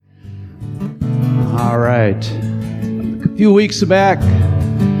All right. A few weeks back,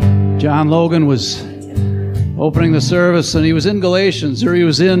 John Logan was opening the service, and he was in Galatians, or he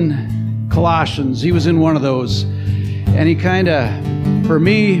was in Colossians. He was in one of those. And he kind of, for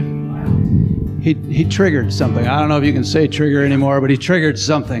me, he triggered something. I don't know if you can say trigger anymore, but he triggered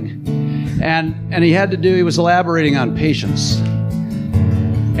something. And he was elaborating on patience.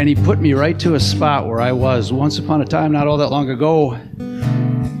 And he put me right to a spot where I was once upon a time, not all that long ago,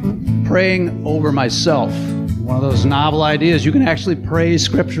 praying over myself. One of those novel ideas, you can actually pray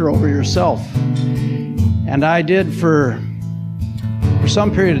scripture over yourself. And I did for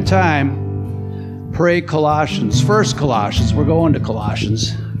some period of time, pray Colossians. First Colossians, we're going to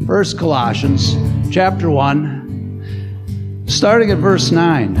Colossians. First Colossians, chapter 1, starting at verse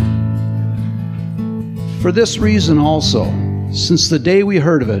 9. For this reason also, since the day we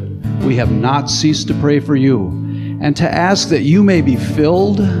heard of it, we have not ceased to pray for you, and to ask that you may be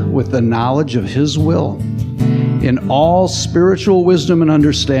filled with the knowledge of His will, in all spiritual wisdom and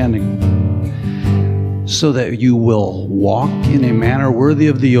understanding, so that you will walk in a manner worthy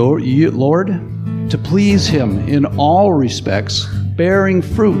of the Lord, to please Him in all respects, bearing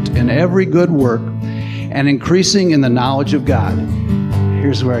fruit in every good work, and increasing in the knowledge of God.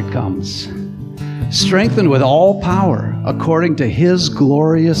 Here's where it comes. Strengthened with all power, according to His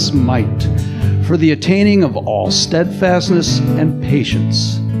glorious might, for the attaining of all steadfastness and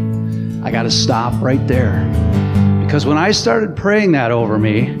patience. I got to stop right there. Because when I started praying that over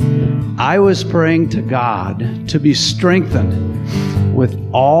me, I was praying to God to be strengthened with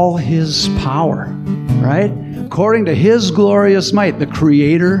all His power, right? According to His glorious might, the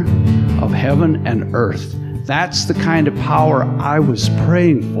Creator of heaven and earth. That's the kind of power I was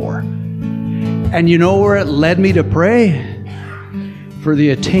praying for. And you know where it led me to pray? For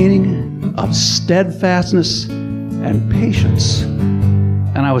the attaining of steadfastness and patience.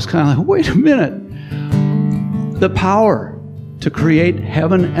 And I was kind of like, wait a minute. The power to create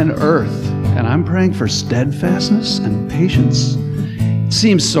heaven and earth. And I'm praying for steadfastness and patience. It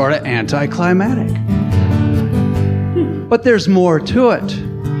seems sort of anticlimactic. But there's more to it.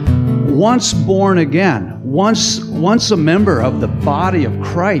 Once born again, once a member of the body of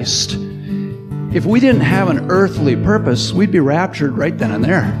Christ, if we didn't have an earthly purpose, we'd be raptured right then and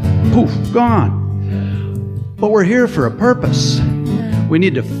there. Poof, gone. But we're here for a purpose. We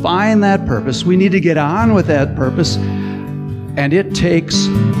need to find that purpose. We need to get on with that purpose. And it takes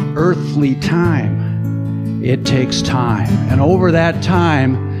earthly time. It takes time. And over that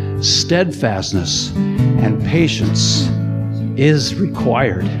time, steadfastness and patience is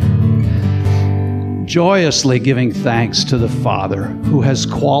required. Joyously giving thanks to the Father who has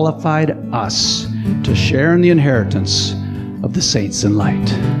qualified us to share in the inheritance of the saints in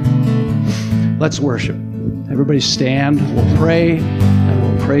light. Let's worship. Everybody stand, we'll pray, and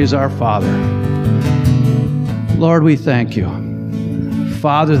we'll praise our Father. Lord, we thank you,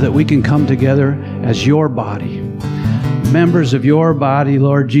 Father, that we can come together as your body, members of your body,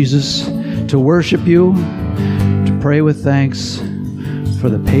 Lord Jesus, to worship you, to pray with thanks for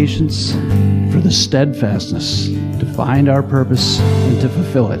the patience, for the steadfastness, to find our purpose and to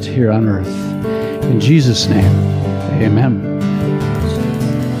fulfill it here on earth. In Jesus' name, amen.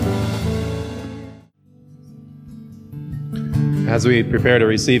 As we prepare to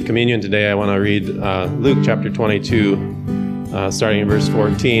receive communion today, I want to read Luke chapter 22, starting in verse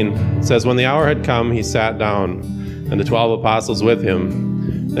 14. It says, When the hour had come, he sat down, and the 12 apostles with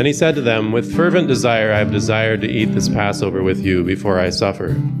him. Then he said to them, With fervent desire I have desired to eat this Passover with you before I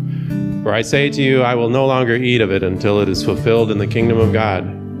suffer. For I say to you, I will no longer eat of it until it is fulfilled in the kingdom of God.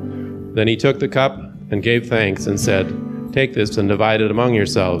 Then he took the cup and gave thanks and said, Take this and divide it among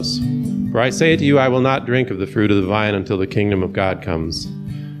yourselves. For I say to you, I will not drink of the fruit of the vine until the kingdom of God comes.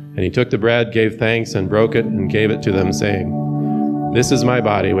 And he took the bread, gave thanks, and broke it, and gave it to them, saying, This is my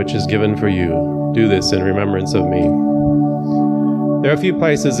body, which is given for you. Do this in remembrance of me. There are a few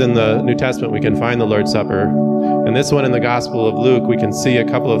places in the New Testament we can find the Lord's Supper. And this one in the Gospel of Luke, we can see a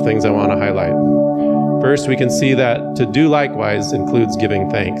couple of things I want to highlight. First, we can see that to do likewise includes giving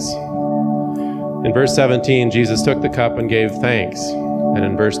thanks. In verse 17, Jesus took the cup and gave thanks. And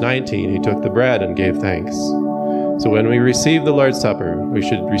in verse 19, he took the bread and gave thanks. So when we receive the Lord's Supper, we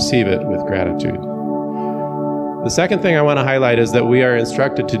should receive it with gratitude. The second thing I want to highlight is that we are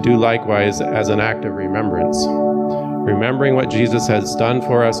instructed to do likewise as an act of remembrance. Remembering what Jesus has done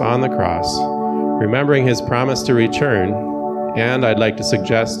for us on the cross, remembering his promise to return, and I'd like to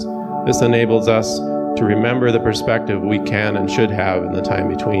suggest this enables us to remember the perspective we can and should have in the time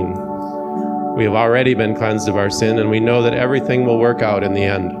between. We have already been cleansed of our sin, and we know that everything will work out in the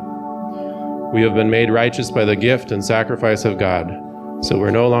end. We have been made righteous by the gift and sacrifice of God, So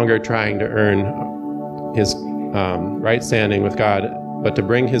we're no longer trying to earn his right standing with God, but to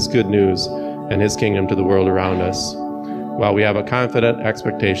bring his good news and his kingdom to the world around us, while we have a confident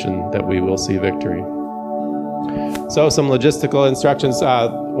expectation that we will see victory. So some logistical instructions.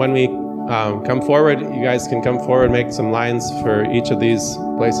 When we come forward, you guys can come forward, make some lines for each of these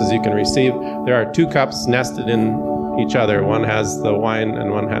places you can receive. There are 2 cups nested in each other. One has the wine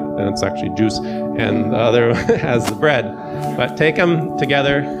and it's actually juice, and the other has the bread. But take them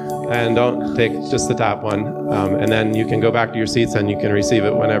together and don't take just the top one. And then you can go back to your seats and you can receive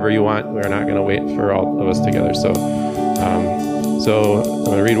it whenever you want. We're not going to wait for all of us together. So I'm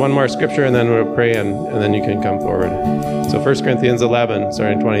going to read one more scripture and then we'll pray and then you can come forward. So 1 Corinthians 11,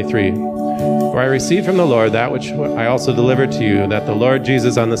 starting 23. For I received from the Lord that which I also delivered to you, that the Lord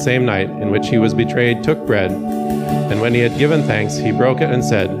Jesus on the same night in which he was betrayed took bread, and when he had given thanks, he broke it and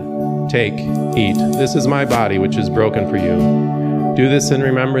said, Take, eat, this is my body which is broken for you. Do this in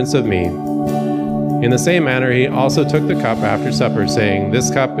remembrance of me. In the same manner he also took the cup after supper, saying, This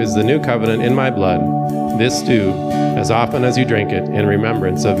cup is the new covenant in my blood. This do, as often as you drink it, in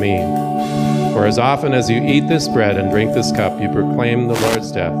remembrance of me. For as often as you eat this bread and drink this cup, you proclaim the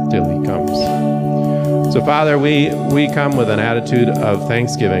Lord's death till he comes. So Father, we come with an attitude of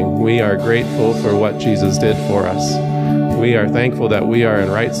thanksgiving. We are grateful for what Jesus did for us. We are thankful that we are in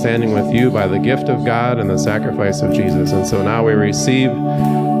right standing with you by the gift of God and the sacrifice of Jesus. And so now we receive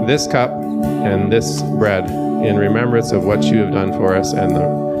this cup and this bread in remembrance of what you have done for us and the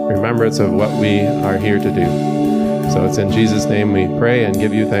remembrance of what we are here to do. So it's in Jesus' name we pray and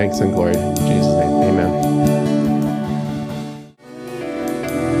give you thanks and glory. In Jesus' name, amen.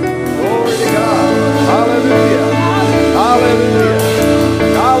 Glory to God. Hallelujah. Hallelujah.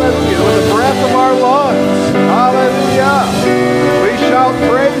 Hallelujah. With the breath of our lungs. Hallelujah. We shout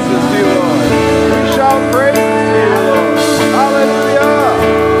praises to you, Lord. We shout praises to you, Lord. Hallelujah.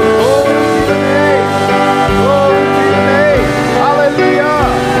 Glory to your name. Glory to your name. Hallelujah.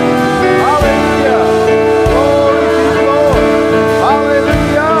 Hallelujah. Glory to you, Lord.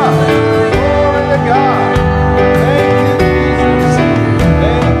 Hallelujah. Glory to God. Thank you, Jesus.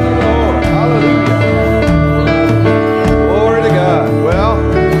 Thank you, Lord. Hallelujah. Glory to God. Well,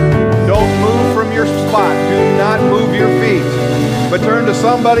 don't move from your spot. Do not move your feet. But turn to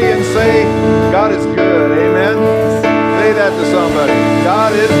somebody and say, God is good. Amen. Say that to somebody.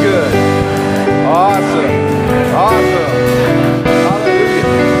 God is good. Awesome. Awesome. Hallelujah.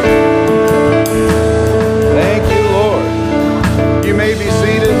 Thank you, Lord. You may be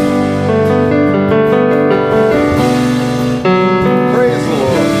seated. Praise the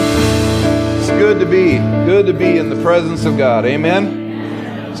Lord. It's good to be in the presence of God. Amen.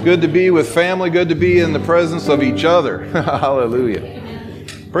 It's good to be with family, good to be in the presence of each other. Hallelujah.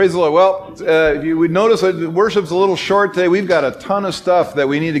 Praise the Lord. Well, if you would notice that worship's a little short today. We've got a ton of stuff that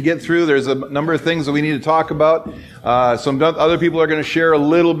we need to get through. There's a number of things that we need to talk about. Some other people are going to share a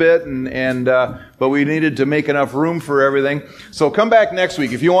little bit, but we needed to make enough room for everything. So come back next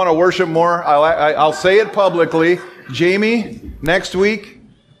week. If you want to worship more, I'll say it publicly. Jamie, next week,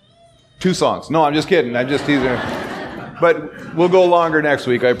 2 songs. No, I'm just kidding. I'm just teasing. But we'll go longer next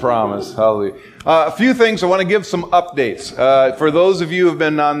week, I promise. Hallelujah. A few things I want to give some updates. For those of you who have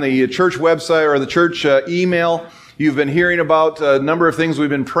been on the church website or the church email, you've been hearing about a number of things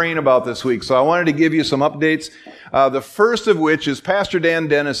we've been praying about this week. So I wanted to give you some updates. The first of which is Pastor Dan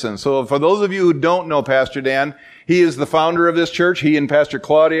Dennison. So for those of you who don't know Pastor Dan, he is the founder of this church. He and Pastor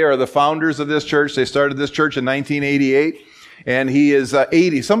Claudia are the founders of this church. They started this church in 1988. And he is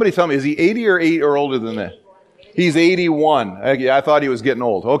 80. Somebody tell me, is he 80 or 8 or older than that? He's 81. I thought he was getting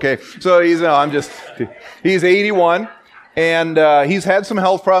old. Okay. So he's 81. And he's had some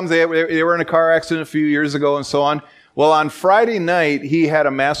health problems. They were in a car accident a few years ago and so on. Well, on Friday night, he had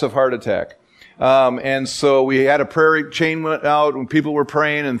a massive heart attack. And so we had a prayer chain went out when people were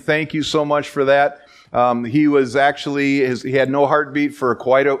praying, and thank you so much for that. He was actually, he had no heartbeat for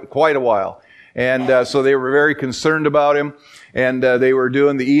quite a while. And so they were very concerned about him. And they were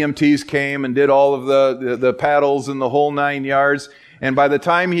doing, the EMTs came and did all of the paddles and the whole 9 yards. And by the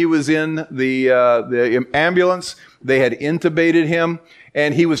time he was in the ambulance, they had intubated him,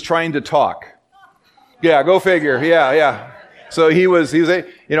 and he was trying to talk. Yeah, go figure. Yeah. So he was,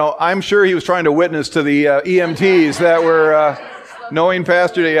 I'm sure he was trying to witness to the EMTs that were knowing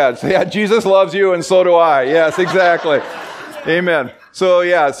Pastor. Yeah, Jesus loves you, and so do I. Yes, exactly. Amen. So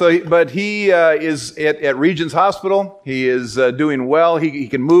but he is at Regions Hospital. He is doing well. He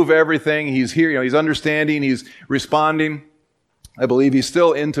can move everything. He's here. He's understanding. He's responding. I believe he's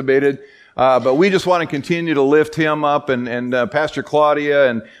still intubated. But we just want to continue to lift him up and Pastor Claudia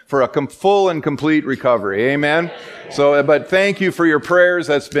and for a full and complete recovery. Amen. So, but thank you for your prayers.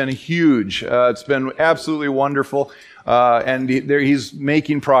 That's been huge. It's been absolutely wonderful. And he's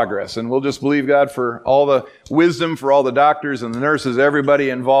making progress. And we'll just believe God for all the wisdom, for all the doctors and the nurses,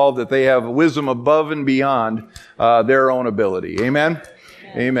 everybody involved, that they have wisdom above and beyond their own ability. Amen?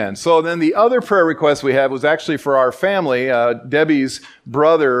 Amen. So then the other prayer request we had was actually for our family. Debbie's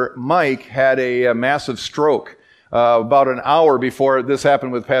brother, Mike, had a massive stroke about an hour before this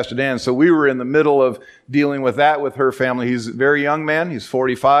happened with Pastor Dan. So we were in the middle of dealing with that with her family. He's a very young man. He's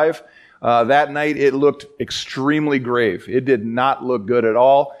 45. That night, it looked extremely grave. It did not look good at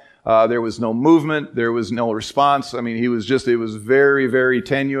all. There was no movement. There was no response. I mean, it was very, very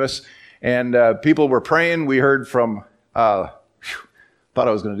tenuous. And people were praying. We heard from, thought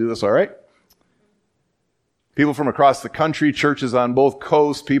I was going to do this all right. People from across the country, churches on both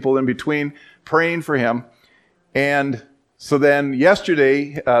coasts, people in between, praying for him. And so then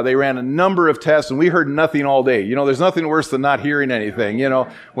yesterday, they ran a number of tests, and we heard nothing all day. You know, there's nothing worse than not hearing anything, you know,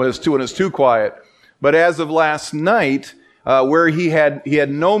 when it's too quiet. But as of last night, where he had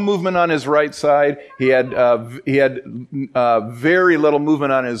no movement on his right side, he had very little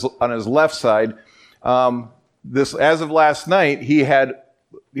movement on his left side. As of last night,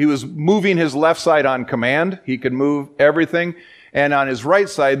 he was moving his left side on command. He could move everything. And on his right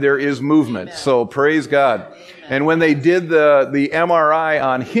side, there is movement. Amen. So praise God. Amen. And when they did the MRI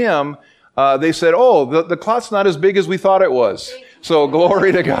on him, they said, oh, the clot's not as big as we thought it was. So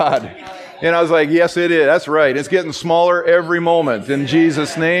glory to God. And I was like, yes, it is. That's right. It's getting smaller every moment in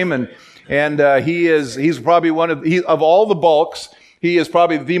Jesus' name. And he's probably of all the bulks, he is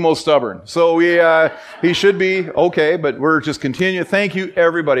probably the most stubborn. So he should be okay, but we're just continuing. Thank you,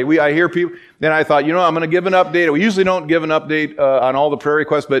 everybody. I hear people. Then I thought, I'm going to give an update. We usually don't give an update on all the prayer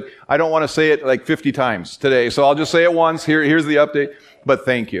requests, but I don't want to say it like 50 times today. So I'll just say it once. Here's the update. But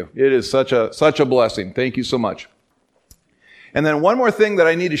thank you. It is such a blessing. Thank you so much. And then one more thing that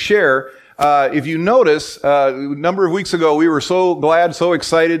I need to share. If you notice, a number of weeks ago, we were so glad, so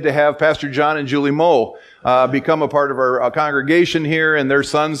excited to have Pastor John and Julie Moe become a part of our congregation here, and their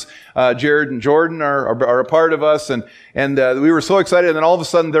sons, Jared and Jordan, are a part of us, and we were so excited, and then all of a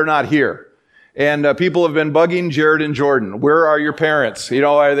sudden they're not here. And people have been bugging Jared and Jordan. Where are your parents?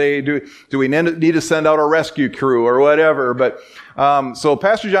 Are they? Do we need to send out a rescue crew or whatever? But so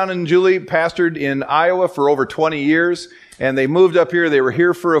Pastor John and Julie pastored in Iowa for over 20 years. And they moved up here. They were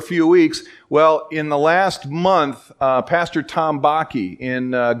here for a few weeks. Well, in the last month, Pastor Tom Bakke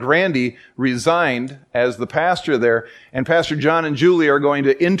in Grandy resigned as the pastor there. And Pastor John and Julie are going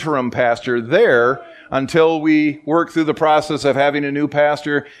to interim pastor there until we work through the process of having a new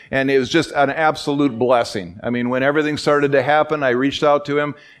pastor. And it was just an absolute blessing. I mean, when everything started to happen, I reached out to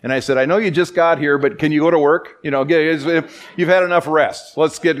him and I said, I know you just got here, but can you go to work? You've had enough rest.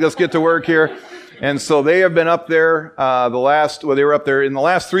 Let's get to work here. And so they have been up there they were up there in the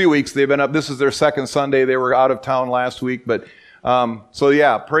last 3 weeks. They've been up. This is their second Sunday. They were out of town last week. But so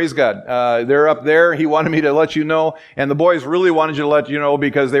yeah, praise God. They're up there. He wanted me to let you know. And the boys really wanted you to let you know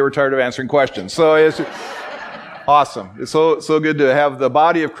because they were tired of answering questions. So it's awesome. It's so good to have the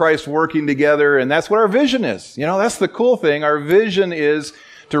body of Christ working together. And that's what our vision is. That's the cool thing. Our vision is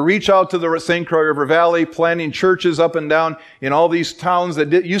to reach out to the St. Croix River Valley, planting churches up and down in all these towns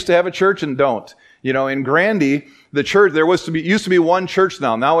that used to have a church and don't. In Grandy, the church, used to be one church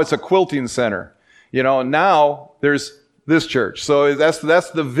now. Now it's a quilting center. Now there's this church. So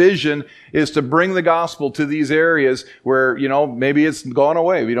that's the vision, is to bring the gospel to these areas where, maybe it's gone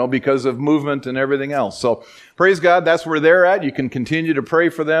away, because of movement and everything else. So praise God, that's where they're at. You can continue to pray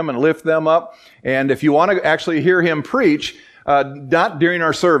for them and lift them up. And if you want to actually hear him preach, not during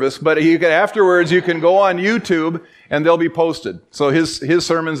our service, but afterwards you can go on YouTube and they'll be posted. So his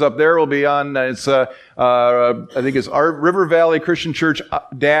sermons up there will be on, I think it's our River Valley Christian Church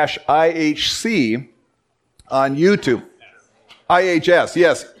IHC on YouTube. IHS,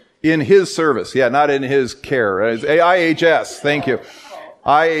 yes, in his service. Yeah, not in his care. It's IHS, thank you.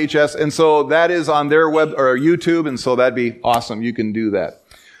 IHS, and so that is on their web or YouTube, and so that'd be awesome. You can do that.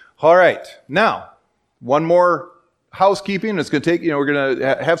 All right, now, one more housekeeping. It's going to take, we're going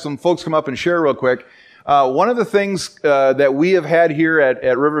to have some folks come up and share real quick. One of the things that we have had here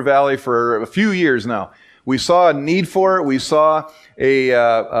at River Valley for a few years now, we saw a need for it. We saw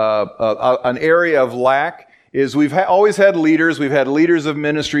an area of lack. Is we've always had leaders. We've had leaders of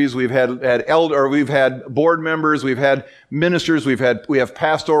ministries. We've had we've had board members. We've had ministers. We have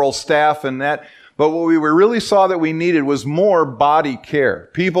pastoral staff and that. But what we really saw that we needed was more body care.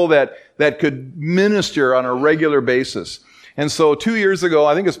 People that could minister on a regular basis. And so 2 years ago,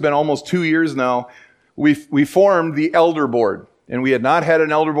 I think it's been almost 2 years now, we formed the elder board. And we had not had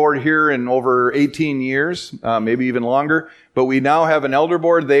an elder board here in over 18 years, maybe even longer. But we now have an elder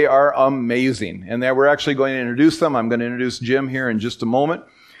board. They are amazing. And we're actually going to introduce them. I'm going to introduce Jim here in just a moment.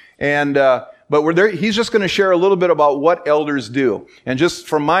 And but we're there. He's just going to share a little bit about what elders do. And just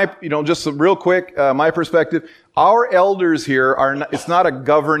from my, just real quick, my perspective, our elders here it's not a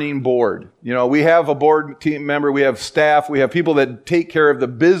governing board. We have a board team member, we have staff, we have people that take care of the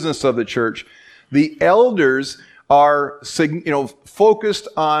business of the church. The elders are, focused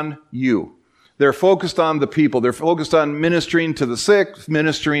on you. They're focused on the people. They're focused on ministering to the sick,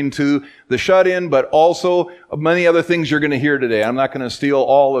 ministering to the shut-in, but also many other things you're going to hear today. I'm not going to steal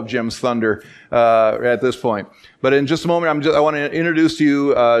all of Jim's thunder at this point. But in just a moment, I want to introduce to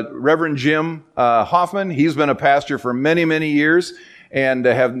you Reverend Jim Hoffman. He's been a pastor for many, many years. And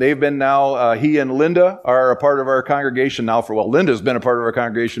they've been now, he and Linda are a part of our congregation now Linda's been a part of our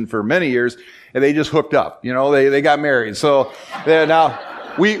congregation for many years, and they just hooked up. They got married. So now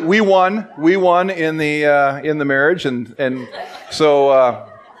we won in the marriage, and so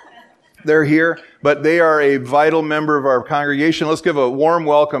they're here, but they are a vital member of our congregation. Let's give a warm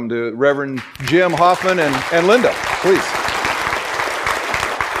welcome to Reverend Jim Hoffman and Linda, please.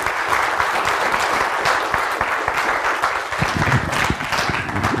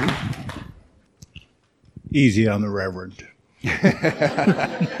 Easy on the Reverend.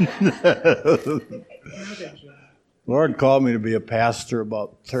 Lord called me to be a pastor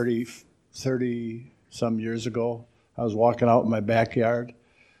about 30 some years ago. I was walking out in my backyard,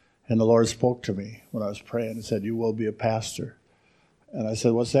 and the Lord spoke to me when I was praying and said, "You will be a pastor." And I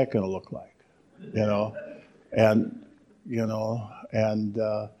said, "What's that going to look like?"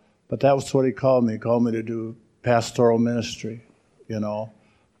 But that was what he called me. He called me to do pastoral ministry,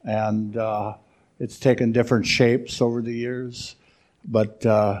 and it's taken different shapes over the years, but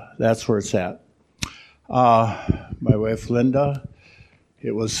that's where it's at. My wife, Linda, I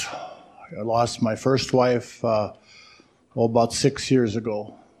lost my first wife about 6 years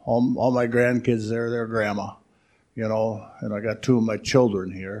ago. All my grandkids, they're their grandma, and I got two of my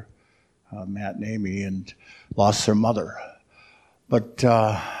children here, Matt and Amy, and lost their mother. But,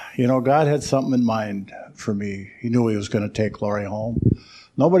 God had something in mind for me. He knew he was going to take Lori home.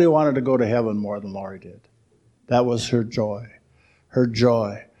 Nobody wanted to go to heaven more than Lori did. That was her joy. Her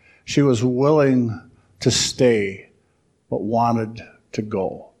joy. She was willing to stay, but wanted to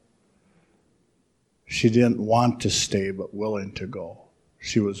go. She didn't want to stay, but willing to go.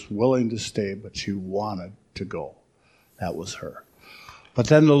 She was willing to stay, but she wanted to go. That was her. But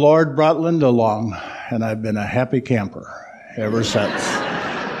then the Lord brought Linda along, and I've been a happy camper ever since.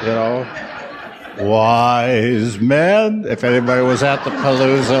 Wise men. If anybody was at the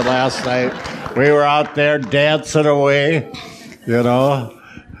Palooza last night, we were out there dancing away,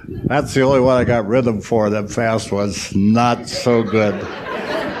 That's the only one I got rhythm for, them fast ones. Not so good.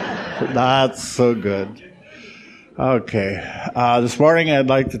 Not so good. Okay. This morning I'd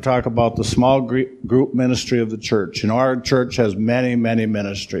like to talk about the small group ministry of the church. Our church has many, many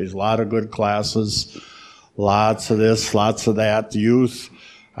ministries. A lot of good classes. Lots of this, lots of that. Youth.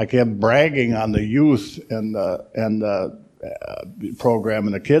 I kept bragging on the youth and the program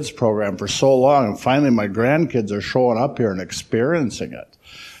and the kids program for so long, and finally my grandkids are showing up here and experiencing it.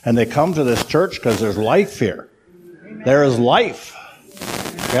 And they come to this church because there's life here. There is life.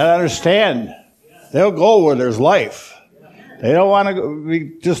 You gotta understand. They'll go where there's life. They don't want to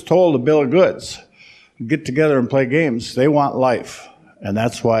be just told a bill of goods, get together and play games. They want life, and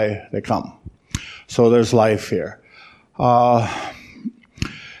that's why they come. So there's life here.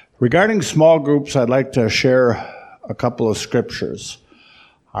 Regarding small groups, I'd like to share a couple of scriptures.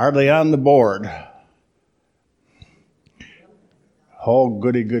 Are they on the board? Oh,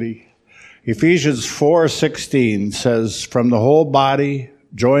 goody. Ephesians 4:16 says, "From the whole body,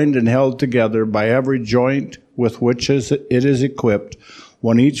 joined and held together by every joint with which it is equipped,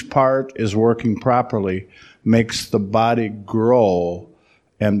 when each part is working properly, makes the body grow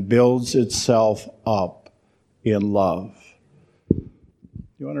and builds itself up in love."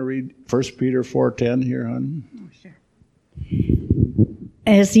 You want to read 1 Peter 4:10 here, hon? Oh, sure.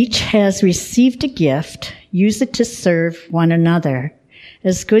 As each has received a gift, use it to serve one another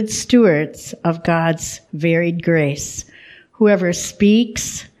as good stewards of God's varied grace. Whoever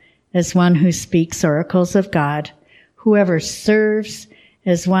speaks, as one who speaks oracles of God. Whoever serves,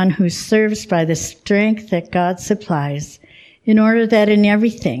 as one who serves by the strength that God supplies, in order that in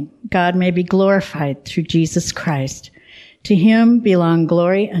everything God may be glorified through Jesus Christ. To him belong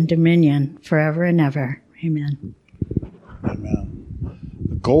glory and dominion forever and ever. Amen. Amen.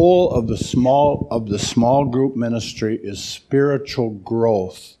 The goal of the small group ministry is spiritual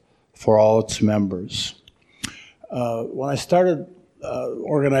growth for all its members. When I started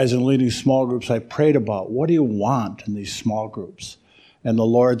organizing and leading small groups, I prayed about, what do you want in these small groups? And the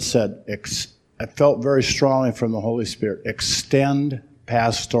Lord said, I felt very strongly from the Holy Spirit, extend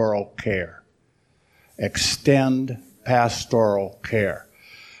pastoral care. Extend pastoral care.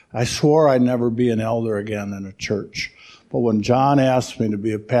 I swore I'd never be an elder again in a church. But when John asked me to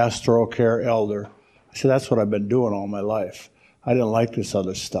be a pastoral care elder, I said, that's what I've been doing all my life. I didn't like this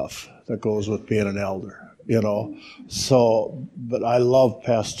other stuff that goes with being an elder, you know. So, but I love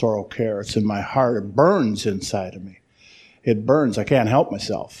pastoral care. It's in my heart. It burns inside of me. It burns. I can't help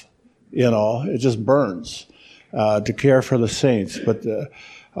myself. You know, it just burns to care for the saints. But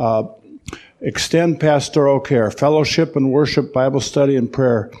extend pastoral care. Fellowship and worship, Bible study and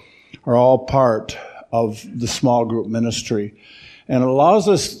prayer are all part of the small group ministry. And it allows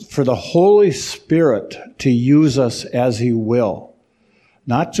us for the Holy Spirit to use us as He will.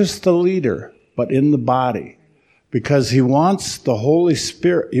 Not just the leader, but in the body. Because He wants the Holy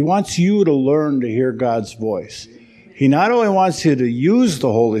Spirit, He wants you to learn to hear God's voice. He not only wants you to use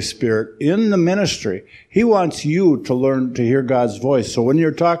the Holy Spirit in the ministry, He wants you to learn to hear God's voice. So when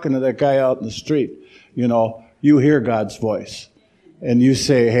you're talking to that guy out in the street, you know, you hear God's voice. And you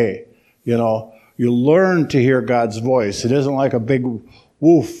say, hey, you know, you learn to hear God's voice. It isn't like a big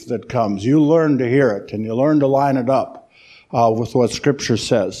woof that comes. You learn to hear it, and you learn to line it up with what Scripture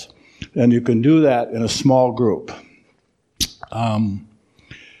says. And you can do that in a small group.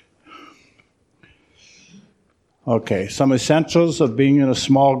 Okay, some essentials of being in a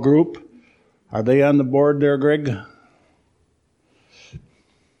small group. Are they on the board there, Greg?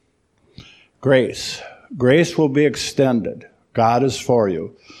 Grace. Grace will be extended. God is for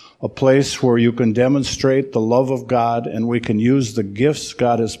you. A place where you can demonstrate the love of God, and we can use the gifts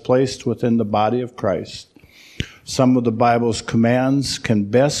God has placed within the body of Christ. Some of the Bible's commands can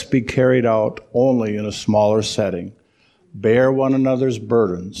best be carried out only in a smaller setting. Bear one another's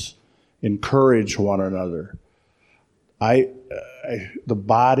burdens. Encourage one another. The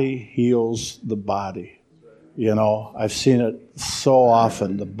body heals the body. You know, I've seen it so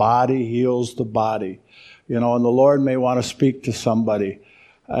often. The body heals the body. You know, and the Lord may want to speak to somebody,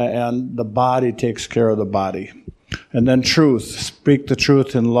 and the body takes care of the body. And then truth. Speak the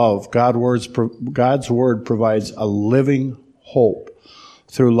truth in love. God's word provides a living hope.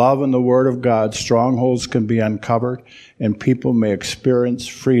 Through love and the word of God, strongholds can be uncovered, and people may experience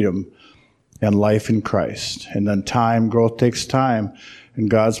freedom and life in Christ. And then growth takes time, and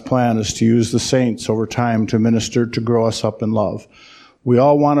God's plan is to use the saints over time to minister to grow us up in love. We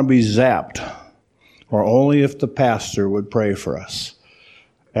all want to be zapped, or only if the pastor would pray for us.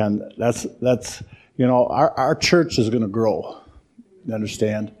 And that's you know, our church is going to grow, you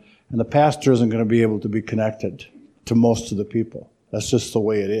understand? And the pastor isn't going to be able to be connected to most of the people. That's just the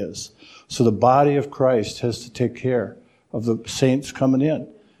way it is. So the body of Christ has to take care of the saints coming in.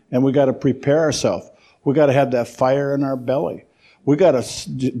 And we got to prepare ourselves. We got to have that fire in our belly. We got to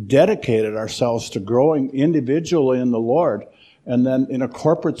dedicate ourselves to growing individually in the Lord, and then in a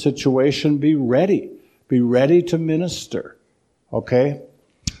corporate situation, be ready to minister. Okay?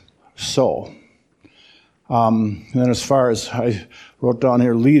 So, and then as far as I wrote down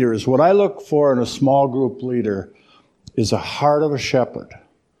here, leaders, what I look for in a small group leader is a heart of a shepherd.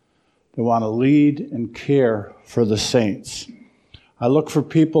 They want to lead and care for the saints. I look for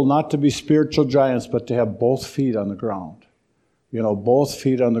people not to be spiritual giants, but to have both feet on the ground. You know, both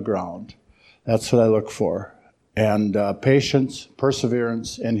feet on the ground. That's what I look for. And patience,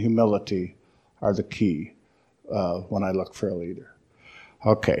 perseverance, and humility are the key when I look for a leader.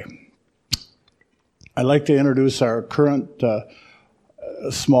 Okay. I'd like to introduce our current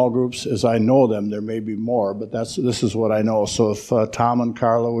small groups as I know them. There may be more, but this is what I know. So if Tom and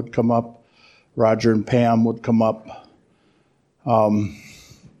Carla would come up, Roger and Pam would come up.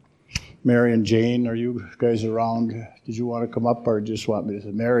 Mary and Jane, are you guys around? Did you want to come up, or just want me to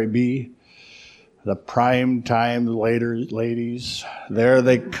say Mary B? The prime time ladies, there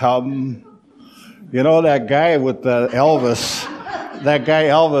they come. You know that guy with the Elvis, that guy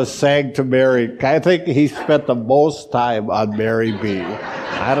Elvis sang to Mary. I think he spent the most time on Mary B.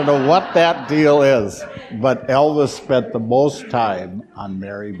 I don't know what that deal is, but Elvis spent the most time on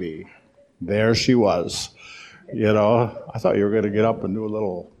Mary B. There she was. You know, I thought you were going to get up and do a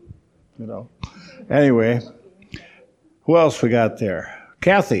little, you know. Anyway, who else we got there?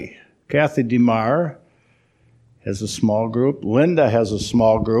 Kathy DeMar has a small group. Linda has a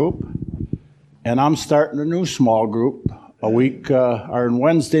small group. And I'm starting a new small group or on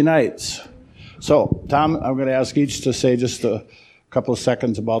Wednesday nights. So, Tom, I'm going to ask each to say just a couple of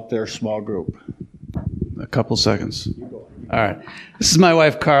seconds about their small group. A couple seconds. All right. This is my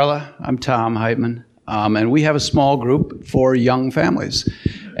wife, Carla. I'm Tom Heitman. And we have a small group for young families.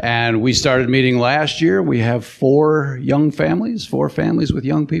 And we started meeting last year. We have 4 families with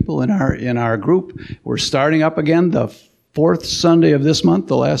young people in our group. We're starting up again the 4th Sunday of this month,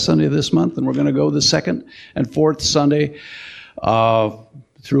 the last Sunday of this month, and we're going to go the 2nd and 4th Sunday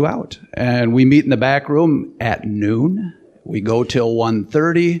throughout. And we meet in the back room at noon. We go till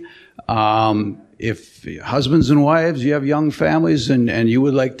 1:30. If husbands and wives, you have young families, and you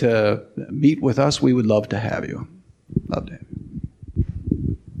would like to meet with us, we would love to have you. Love to have you.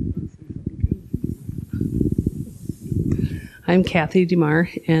 I'm Kathy DeMar,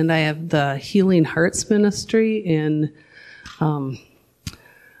 and I have the Healing Hearts Ministry, and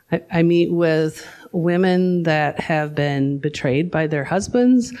I meet with women that have been betrayed by their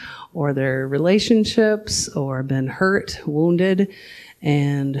husbands or their relationships or been hurt, wounded,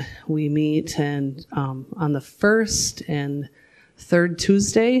 and we meet on the 1st and 3rd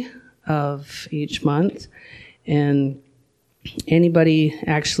Tuesday of each month, and anybody,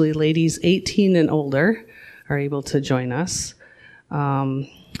 actually ladies 18 and older, are able to join us.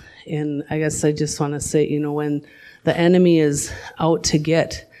 And I guess I just want to say, when the enemy is out to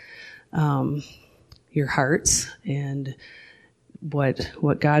get your hearts, and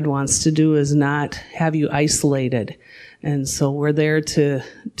what God wants to do is not have you isolated. And so we're there to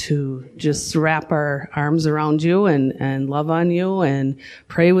just wrap our arms around you and love on you and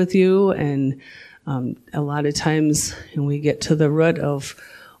pray with you. And a lot of times we get to the root of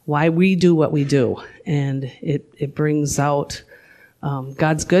why we do what we do. And it brings out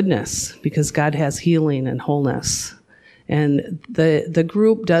God's goodness, because God has healing and wholeness. And the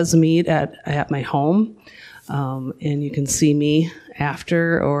group does meet at my home. And you can see me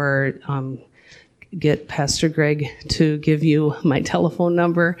after, or get Pastor Greg to give you my telephone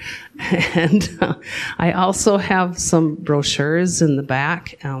number. And I also have some brochures in the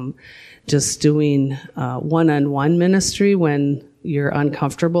back, just doing one-on-one ministry when you're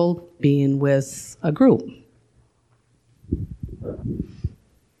uncomfortable being with a group.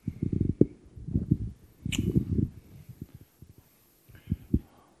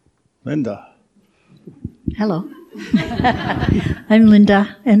 Linda. Hello. I'm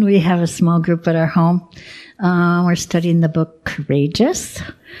Linda, and we have a small group at our home. We're studying the book Courageous,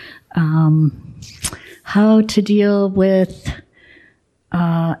 how to deal with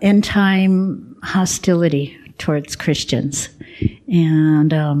end-time hostility towards Christians.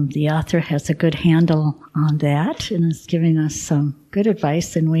 And the author has a good handle on that and is giving us some good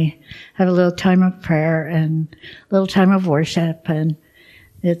advice. And we have a little time of prayer and a little time of worship. And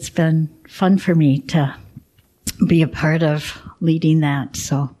it's been fun for me to be a part of leading that.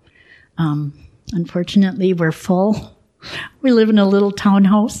 So unfortunately, we're full. We live in a little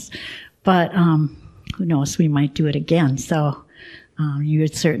townhouse, but who knows, we might do it again. So you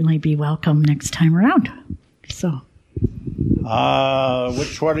would certainly be welcome next time around. So,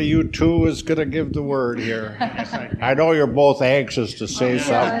 which one of you two is going to give the word here? I know you're both anxious to say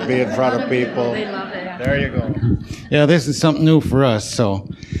something, be in front of people. They love it. There you go. Yeah, this is something new for us, so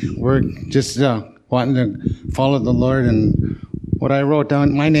we're just wanting to follow the Lord. And what I wrote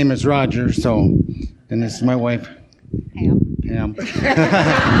down, my name is Roger, so, and this is my wife, Pam.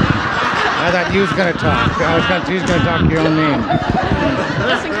 I thought you was going to talk. You was going to talk your own name.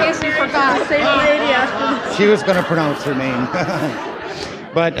 Just in case you forgot, same lady after. She was going to pronounce her name.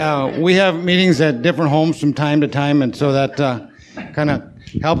 But we have meetings at different homes from time to time, and so that kind of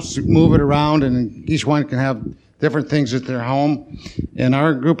helps move it around, and each one can have different things at their home. And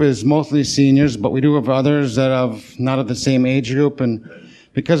our group is mostly seniors, but we do have others that have not of the same age group, and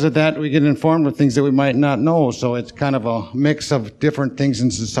because of that, we get informed of things that we might not know. So it's kind of a mix of different things in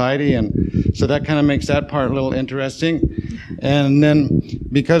society, and so that kind of makes that part a little interesting. And then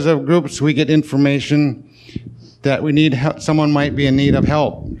because of groups, we get information that we need help. Someone might be in need of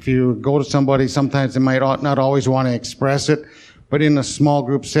help. If you go to somebody, sometimes they might not always want to express it, but in a small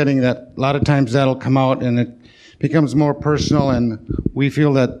group setting, that a lot of times that'll come out and it becomes more personal, and we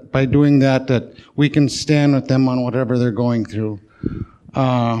feel that by doing that, that we can stand with them on whatever they're going through.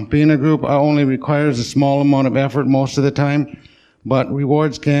 Being a group only requires a small amount of effort most of the time, but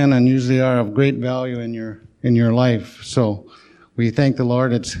rewards can and usually are of great value in your life. So we thank the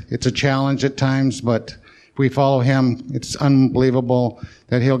Lord. It's a challenge at times, but if we follow Him, it's unbelievable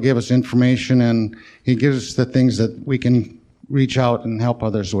that He'll give us information, and He gives us the things that we can reach out and help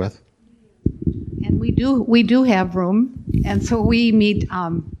others with. And we do have room, and so we meet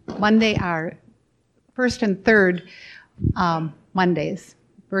Monday, our first and third Mondays,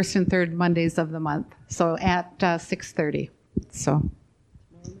 first and third Mondays of the month. So at 6:30. So,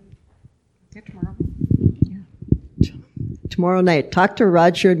 tomorrow. Tomorrow night. Talk to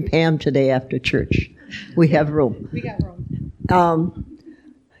Roger and Pam today after church. We have room. We got room.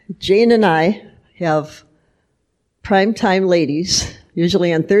 Jane and I have primetime ladies,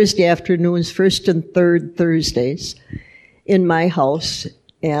 usually on Thursday afternoons, first and third Thursdays, in my house.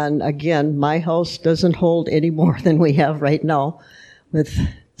 And again, my house doesn't hold any more than we have right now with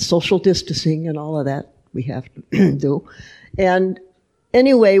social distancing and all of that we have to do. And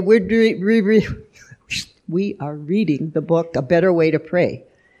anyway, we are reading the book, A Better Way to Pray,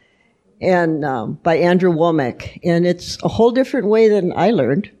 and by Andrew Womack. And it's a whole different way than I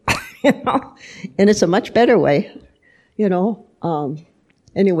learned, and it's a much better way,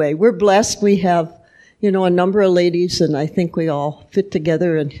 Anyway, we're blessed. We have, a number of ladies, and I think we all fit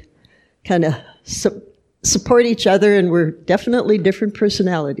together and kind of support each other, and we're definitely different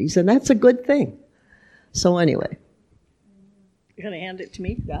personalities, and that's a good thing. So anyway. You're going to hand it to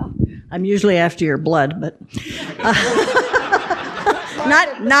me? Yeah. I'm usually after your blood, but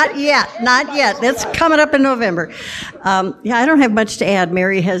not yet. That's coming up in November. I don't have much to add.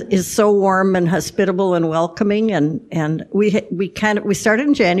 Mary is so warm and hospitable and welcoming, and we started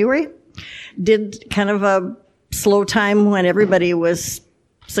in January, did kind of a slow time when everybody was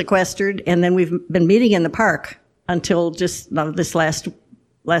sequestered, and then we've been meeting in the park until just this last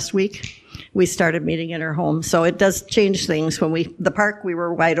week. We started meeting in her home. So it does change things. The park, we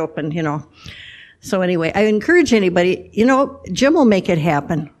were wide open, So anyway, I encourage anybody, Jim will make it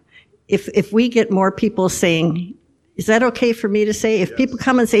happen. If we get more people saying, is that okay for me to say? If people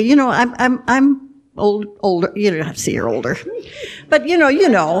come and say, I'm older, you don't have to say you're older, but you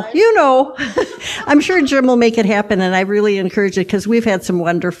know, I'm sure Jim will make it happen. And I really encourage it because we've had some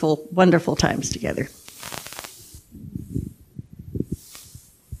wonderful, wonderful times together.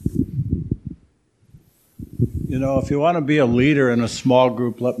 If you want to be a leader in a small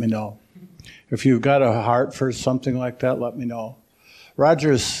group, let me know. If you've got a heart for something like that, let me know.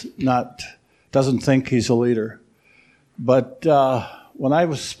 Roger's doesn't think he's a leader. But when I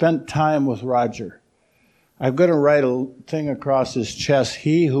spent time with Roger, I'm going to write a thing across his chest,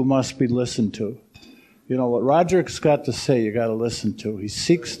 he who must be listened to. What Roger's got to say, you got to listen to. He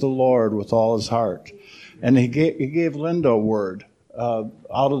seeks the Lord with all his heart. And he gave Linda a word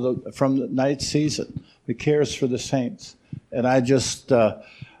from the night season. He cares for the saints. And I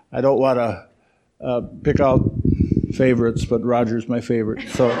don't want to pick out favorites, but Roger's my favorite.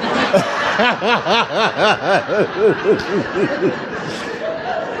 So,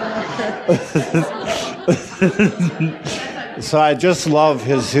 so I just love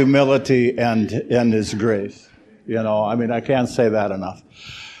his humility and his grace. I can't say that enough.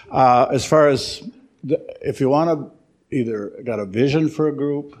 As far as if you want to either got a vision for a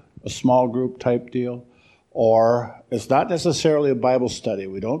group, a small group type deal, or it's not necessarily a Bible study.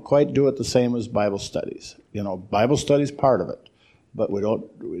 We don't quite do it the same as Bible studies. Bible study is part of it, but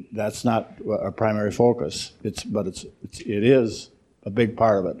that's not our primary focus. It is a big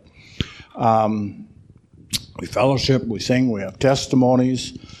part of it. We fellowship, we sing, we have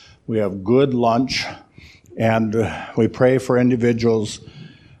testimonies, we have good lunch, and we pray for individuals.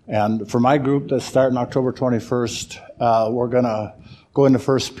 And for my group that's starting October 21st, we're going to go into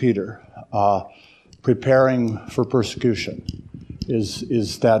 1 Peter. Preparing for persecution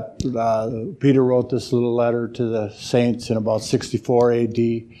is that Peter wrote this little letter to the saints in about 64 AD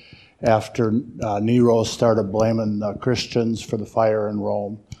after Nero started blaming Christians for the fire in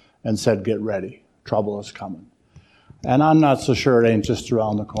Rome and said, get ready, trouble is coming. And I'm not so sure it ain't just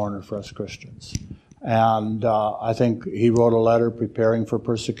around the corner for us Christians. And I think he wrote a letter preparing for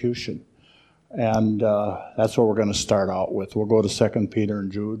persecution. And that's what we're going to start out with. We'll go to 2 Peter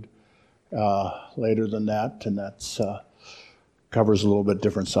and Jude later than that, and that's covers a little bit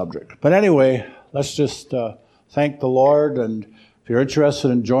different subject. But anyway, let's just thank the Lord, and if you're interested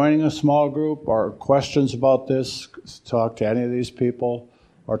in joining a small group or questions about this, talk to any of these people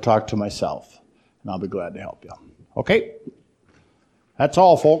or talk to myself, and I'll be glad to help you. Okay? That's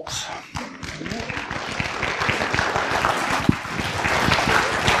all, folks.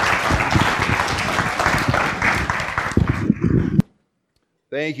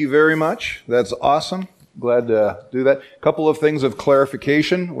 Thank you very much. That's awesome. Glad to do that. A couple of things of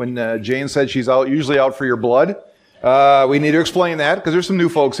clarification. When Jane said she's usually out for your blood, we need to explain that because there's some new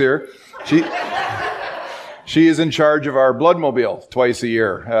folks here. She is in charge of our bloodmobile twice a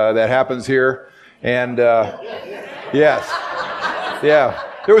year. That happens here. And yes. Yeah.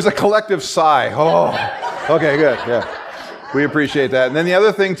 There was a collective sigh. Oh, okay, good. Yeah. We appreciate that. And then the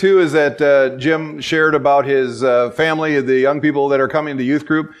other thing, too, is that Jim shared about his family, the young people that are coming to youth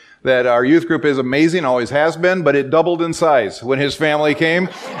group, that our youth group is amazing, always has been, but it doubled in size when his family came.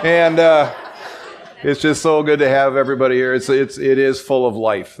 And it's just so good to have everybody here. It is full of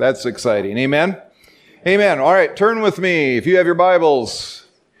life. That's exciting. Amen? Amen. All right, turn with me. If you have your Bibles.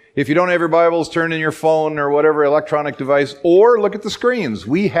 If you don't have your Bibles, turn in your phone or whatever electronic device, or look at the screens.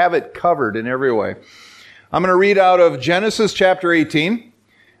 We have it covered in every way. I'm going to read out of Genesis chapter 18.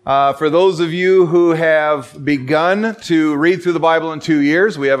 For those of you who have begun to read through the Bible in 2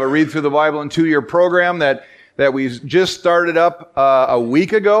 years, we have a Read Through the Bible in 2-year program that we just started up a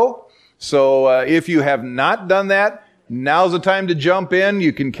week ago. So if you have not done that, now's the time to jump in.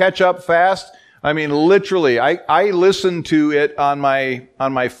 You can catch up fast. I mean, literally, I listen to it on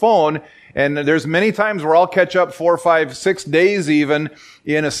my phone, and there's many times where I'll catch up 4, 5, 6 days even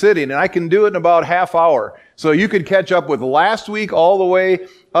in a sitting, and I can do it in about half hour. So you could catch up with last week all the way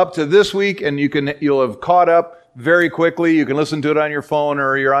up to this week, and you'll have caught up very quickly. You can listen to it on your phone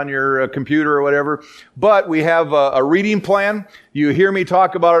or you're on your computer or whatever. But we have a reading plan. You hear me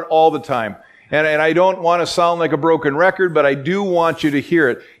talk about it all the time. And I don't want to sound like a broken record, but I do want you to hear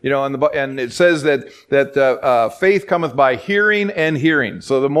it. You know, and it says that faith cometh by hearing and hearing.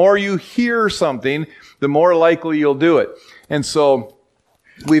 So the more you hear something, the more likely you'll do it. And so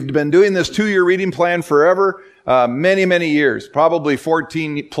we've been doing this 2-year reading plan forever, many, many years, probably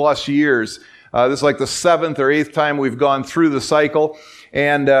 14 plus years. This is like the 7th or 8th time we've gone through the cycle.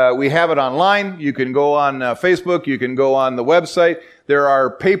 And we have it online. You can go on Facebook. You can go on the website. There are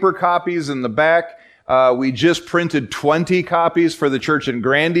paper copies in the back. We just printed 20 copies for the church in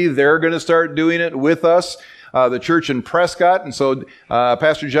Grandy. They're going to start doing it with us. The church in Prescott. And so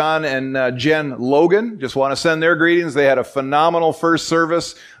Pastor John and Jen Logan just want to send their greetings. They had a phenomenal first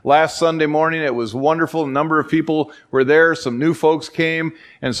service last Sunday morning. It was wonderful. A number of people were there. Some new folks came.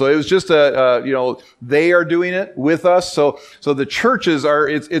 And so it was just they are doing it with us. So the churches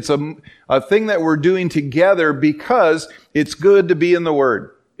it's a thing that we're doing together because it's good to be in the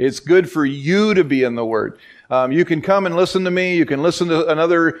Word. It's good for you to be in the Word. You can come and listen to me. You can listen to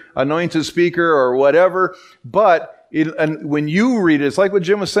another anointed speaker or whatever. But when you read it, it's like what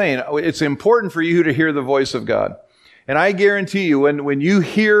Jim was saying. It's important for you to hear the voice of God. And I guarantee you, when you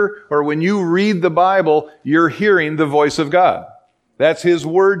hear or when you read the Bible, you're hearing the voice of God. That's His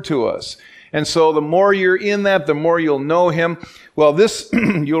Word to us. And so the more you're in that, the more you'll know Him. Well, this,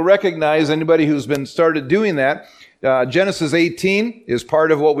 you'll recognize anybody who's been started doing that. Genesis 18 is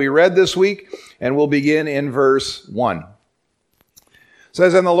part of what we read this week, and we'll begin in verse 1. It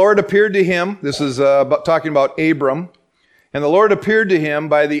says, "And the Lord appeared to him," this is talking about Abram, "and the Lord appeared to him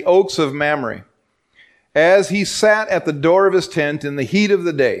by the oaks of Mamre, as he sat at the door of his tent in the heat of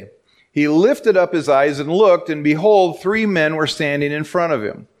the day. He lifted up his eyes and looked, and behold, 3 men were standing in front of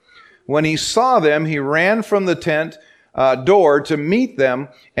him. When he saw them, he ran from the tent door to meet them,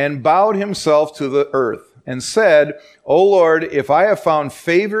 and bowed himself to the earth, and said, O Lord, if I have found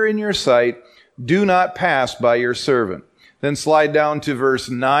favor in your sight, do not pass by your servant." Then slide down to verse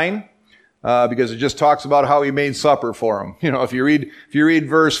 9, because it just talks about how he made supper for him. You know, if you read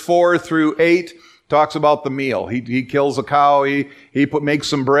verse 4 through 8, talks about the meal. He kills a cow. He makes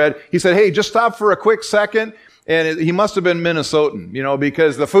some bread. He said, hey, just stop for a quick second. And he must have been Minnesotan, you know,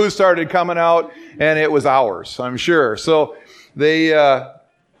 because the food started coming out and it was ours, I'm sure. So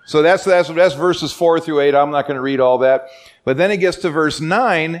that's verses 4 through 8. I'm not going to read all that. But then it gets to verse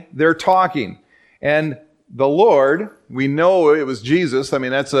 9. They're talking. And the Lord, we know it was Jesus. I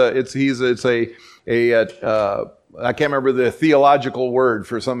mean, I can't remember the theological word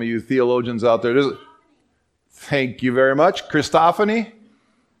for some of you theologians out there. Thank you very much. Christophany.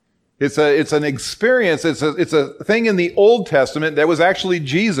 It's an experience. It's a thing in the Old Testament that was actually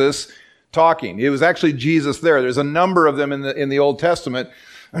Jesus talking. It was actually Jesus there. There's a number of them in the Old Testament.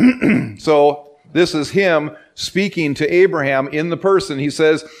 So this is him speaking to Abraham in the person. He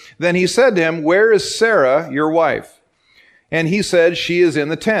says, then he said to him, where is Sarah, your wife? And he said, she is in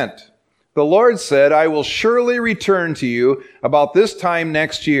the tent. The Lord said, I will surely return to you about this time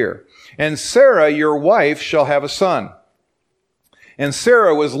next year, and Sarah, your wife, shall have a son. And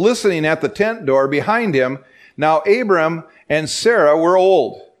Sarah was listening at the tent door behind him. Now Abram and Sarah were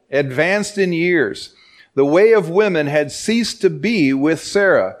old, advanced in years. The way of women had ceased to be with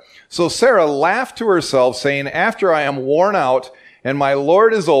Sarah. So Sarah laughed to herself, saying, after I am worn out and my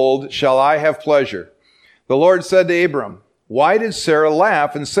Lord is old, shall I have pleasure? The Lord said to Abram, why did Sarah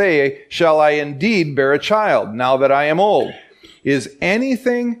laugh and say, shall I indeed bear a child now that I am old? Is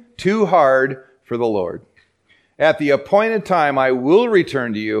anything too hard for the Lord? At the appointed time I will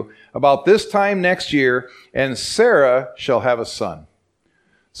return to you about this time next year, and Sarah shall have a son.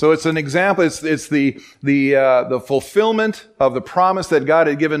 So it's an example. It's the fulfillment of the promise that God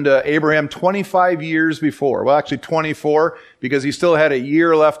had given to Abraham 25 years before. Well, actually 24, because he still had a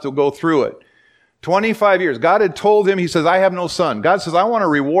year left to go through it. 25 years. God had told him, he says, I have no son. God says, I want to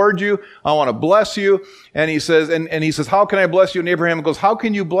reward you. I want to bless you. And he says, and he says, how can I bless you? And Abraham goes, how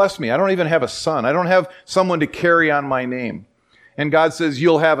can you bless me? I don't even have a son. I don't have someone to carry on my name. And God says,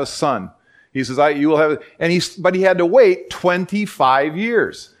 you'll have a son. He says, you will have, but he had to wait 25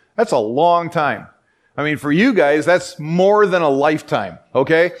 years. That's a long time. I mean, for you guys, that's more than a lifetime.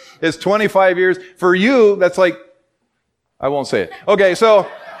 Okay? It's 25 years. For you, that's like, I won't say it. Okay, so,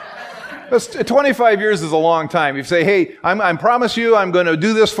 25 years is a long time. If you say, hey, I promise you I'm going to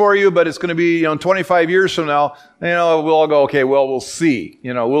do this for you, but it's going to be, 25 years from now, we'll all go, okay, well, we'll see.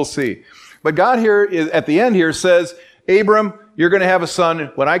 We'll see. But God here at the end here says, Abram, you're going to have a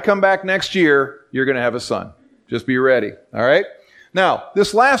son. When I come back next year, you're going to have a son. Just be ready. All right? Now,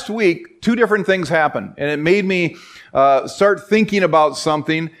 this last week, 2 different things happened, and it made me start thinking about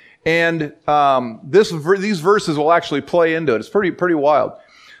something, and these verses will actually play into it. It's pretty wild.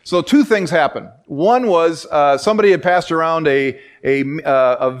 So 2 things happened. One was somebody had passed around a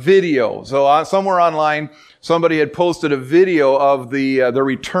video. So somewhere online, somebody had posted a video of the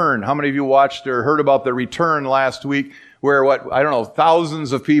return. How many of you watched or heard about the return last week? Where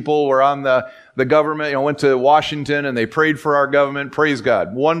thousands of people were on the government, went to Washington and they prayed for our government. Praise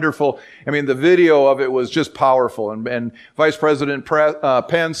God. Wonderful. I mean, the video of it was just powerful. And Vice President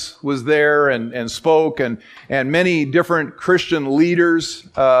Pence was there and spoke, and many different Christian leaders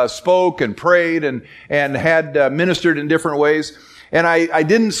spoke and prayed and had ministered in different ways. And I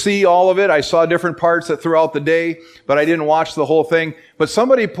didn't see all of it. I saw different parts throughout the day, but I didn't watch the whole thing. But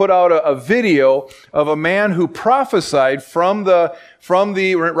somebody put out a video of a man who prophesied from the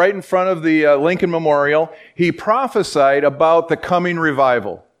right in front of the Lincoln Memorial. He prophesied about the coming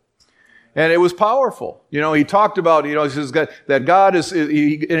revival. And it was powerful. He talked about, he says that God is, and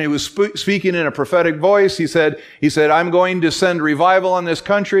he was speaking in a prophetic voice. He said, I'm going to send revival on this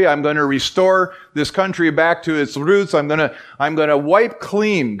country. I'm going to restore this country back to its roots. I'm going to wipe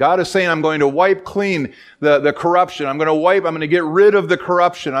clean. God is saying, I'm going to wipe clean the corruption. I'm going to get rid of the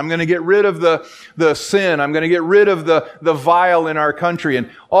corruption. I'm going to get rid of the sin. I'm going to get rid of the vile in our country.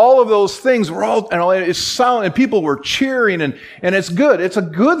 And all of those things were all, it's sound, and people were cheering, and it's good. It's a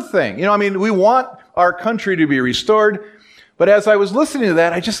good thing. We want our country to be restored. But as I was listening to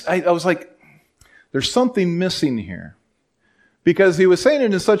that, I was like, there's something missing here. Because he was saying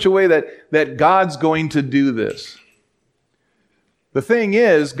it in such a way that God's going to do this. The thing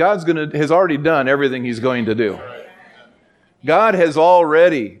is, has already done everything he's going to do. God has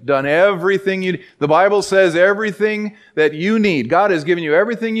already done everything the Bible says everything that you need. God has given you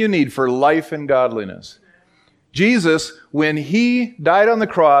everything you need for life and godliness. Jesus, when he died on the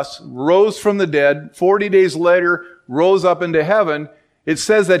cross, rose from the dead, 40 days later, rose up into heaven, it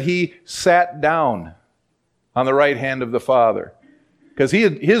says that he sat down on the right hand of the Father. Because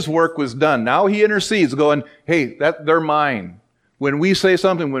his work was done. Now he intercedes, going, hey, they're mine. When we say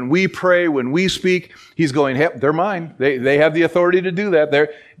something, when we pray, when we speak, he's going, hey, they're mine. They have the authority to do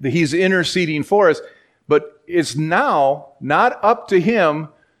that. He's interceding for us. But it's now not up to him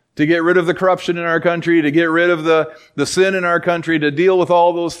to get rid of the corruption in our country, to get rid of the sin in our country, to deal with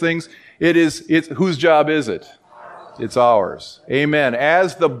all those things. It's whose job is it? It's ours. Amen.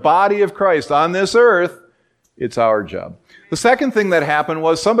 As the body of Christ on this earth, it's our job. The second thing that happened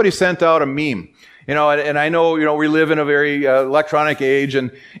was somebody sent out a meme. And I know, we live in a very electronic age,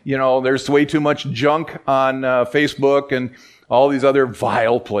 and, there's way too much junk on Facebook and all these other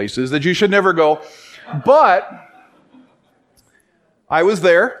vile places that you should never go. But I was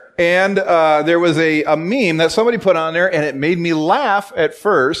there, and there was a meme that somebody put on there, and it made me laugh at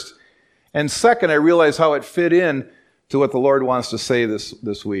first. And second, I realized how it fit in to what the Lord wants to say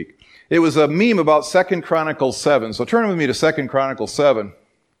this week. It was a meme about 2 Chronicles 7. So turn with me to 2 Chronicles 7.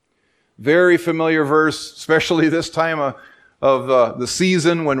 Very familiar verse, especially this time of the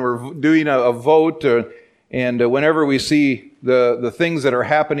season when we're doing a vote, and whenever we see the things that are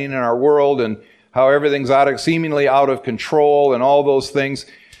happening in our world and how everything's seemingly out of control and all those things,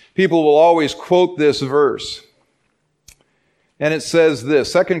 people will always quote this verse. And it says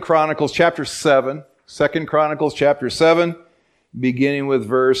this, 2 Chronicles chapter 7, 2 Chronicles chapter 7, beginning with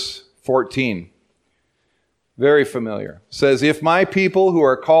verse 14. Very familiar. It says, if my people who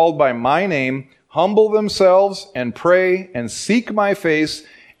are called by my name humble themselves and pray and seek my face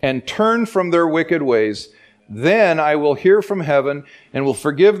and turn from their wicked ways, then I will hear from heaven and will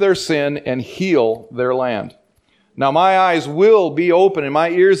forgive their sin and heal their land. Now my eyes will be open and my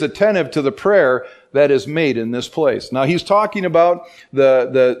ears attentive to the prayer that is made in this place. Now he's talking about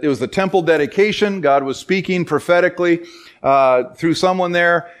it was the temple dedication. God was speaking prophetically through someone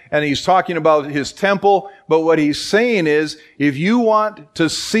there, and he's talking about his temple. But what he's saying is, if you want to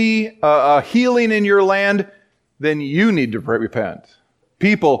see a healing in your land, then you need to repent.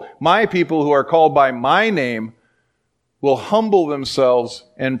 My people who are called by my name will humble themselves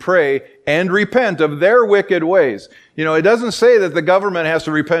and pray and repent of their wicked ways. You know, it doesn't say that the government has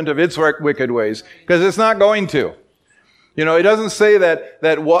to repent of its wicked ways, because it's not going to. You know, it doesn't say that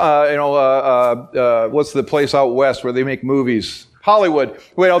what's the place out west where they make movies? Hollywood.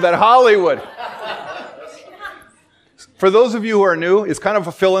 That Hollywood. For those of you who are new, it's kind of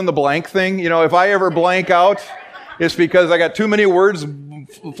a fill in the blank thing. You know, if I ever blank out, it's because I got too many words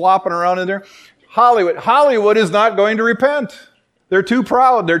flopping around in there. Hollywood is not going to repent. They're too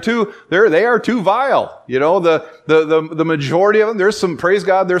proud. They are too vile. You know, the majority of them, there's some, praise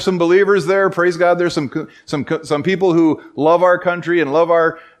God, there's some believers there. Praise God, there's some people who love our country and love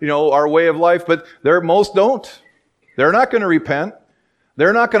our way of life, but most don't. They're not going to repent.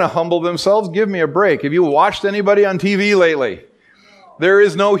 They're not going to humble themselves. Give me a break. Have you watched anybody on TV lately? There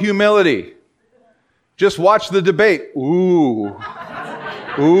is no humility. Just watch the debate. Ooh.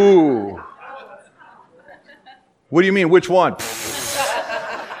 What do you mean, which one?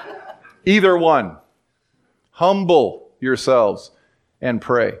 Either one. Humble yourselves and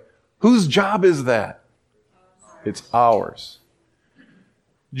pray. Whose job is that? It's ours.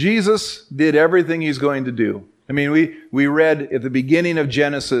 Jesus did everything he's going to do. I mean, we read at the beginning of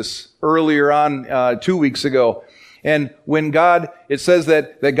Genesis earlier on 2 weeks ago. And when it says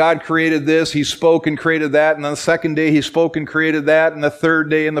that God created this, he spoke and created that, and on the second day he spoke and created that, and the third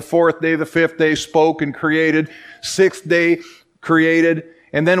day, and the fourth day, the fifth day, spoke and created, sixth day, created.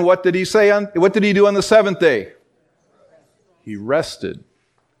 And then what did he say? What did he do on the seventh day? He rested.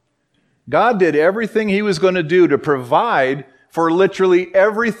 God did everything he was going to do to provide for literally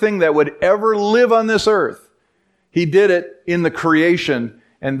everything that would ever live on this earth. He did it in the creation,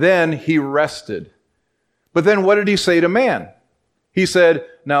 and then he rested. But then what did he say to man? He said,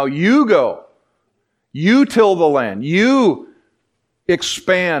 now you go. You till the land. You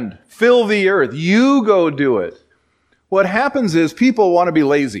expand. Fill the earth. You go do it. What happens is people want to be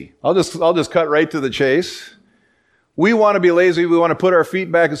lazy. I'll just cut right to the chase. We want to be lazy. We want to put our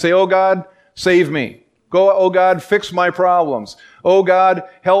feet back and say, oh God, save me. Oh God, fix my problems. Oh God,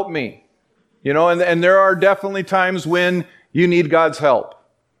 help me. You know, and there are definitely times when you need God's help.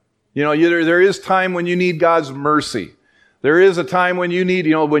 You know, there is time when you need God's mercy. There is a time when you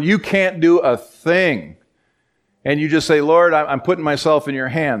need, when you can't do a thing. And you just say, Lord, I'm putting myself in your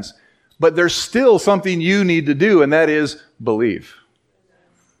hands. But there's still something you need to do, and that is believe.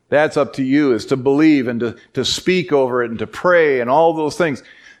 That's up to you, is to believe and to speak over it and to pray and all those things.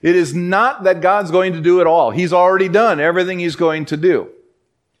 It is not that God's going to do it all. He's already done everything he's going to do.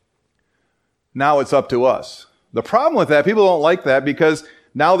 Now it's up to us. The problem with that, people don't like that because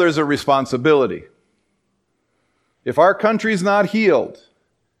now there's a responsibility. If our country's not healed,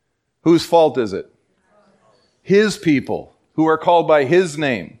 whose fault is it? His people who are called by his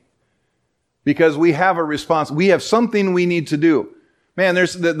name. Because we have a response. We have something we need to do. Man,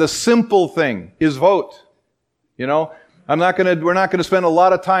 there's the simple thing is vote. You know, we're not going to spend a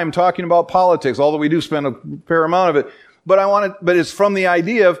lot of time talking about politics, although we do spend a fair amount of it. But it's from the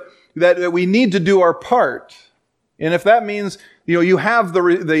idea of that we need to do our part. And if that means, you have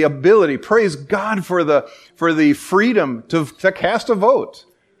the ability, praise God for the freedom to cast a vote.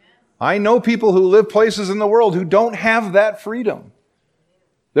 I know people who live places in the world who don't have that freedom.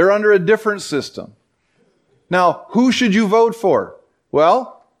 They're under a different system. Now, who should you vote for?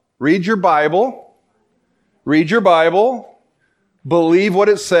 Well, read your Bible. Read your Bible. Believe what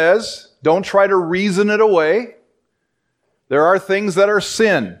it says. Don't try to reason it away. There are things that are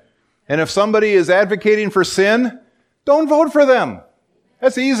sin. And if somebody is advocating for sin, don't vote for them.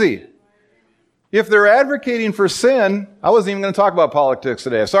 That's easy. If they're advocating for sin, I wasn't even going to talk about politics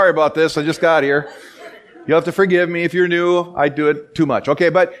today. Sorry about this. I just got here. You'll have to forgive me if you're new. I do it too much. Okay,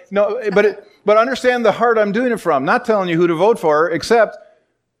 but understand the heart I'm doing it from. Not telling you who to vote for, except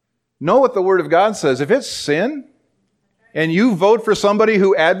know what the Word of God says. If it's sin, and you vote for somebody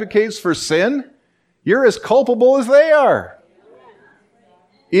who advocates for sin, you're as culpable as they are.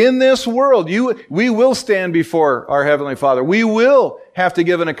 In this world, we will stand before our Heavenly Father. We will have to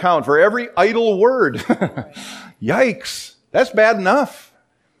give an account for every idle word. Yikes. That's bad enough.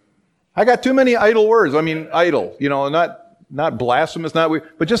 I got too many idle words. I mean, idle, not blasphemous, not weird,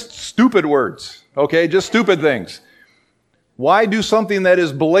 but just stupid words. Okay, just stupid things. Why do something that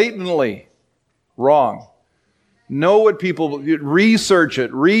is blatantly wrong? Know what people, research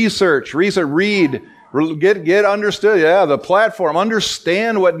it, research, read, get understood. Yeah, the platform,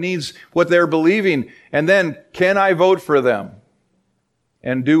 understand what they're believing, and then, can I vote for them?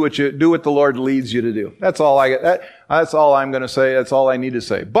 And do what the Lord leads you to do. That's all that's all I'm going to say. That's all I need to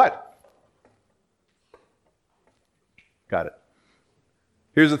say. But, got it.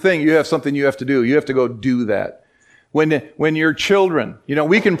 Here's the thing. You have something you have to do. You have to go do that. When your children,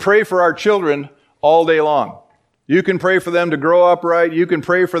 we can pray for our children all day long. You can pray for them to grow up right. You can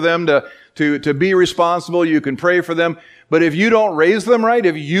pray for them to be responsible. You can pray for them. But if you don't raise them right,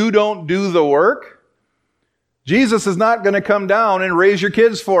 if you don't do the work, Jesus is not going to come down and raise your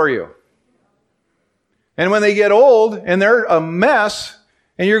kids for you. And when they get old and they're a mess,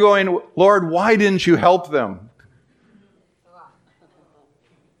 and you're going, Lord, why didn't you help them?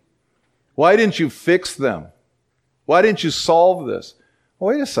 Why didn't you fix them? Why didn't you solve this?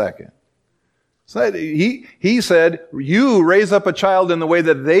 Wait a second. So he said, you raise up a child in the way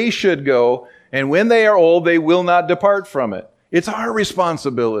that they should go, and when they are old, they will not depart from it. It's our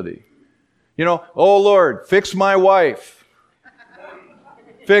responsibility. Oh Lord, fix my wife.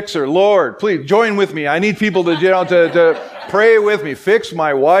 Fix her. Lord, please join with me. I need people to pray with me. Fix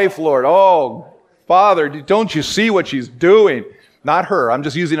my wife, Lord. Oh, Father, don't you see what she's doing? Not her. I'm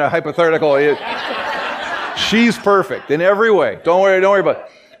just using a hypothetical. She's perfect in every way. Don't worry about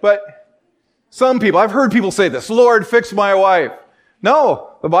it. But some people, I've heard people say this, Lord, fix my wife.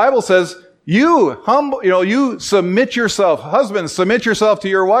 No, the Bible says, you submit yourself. Husbands, submit yourself to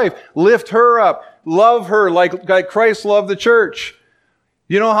your wife. Lift her up. Love her like Christ loved the church.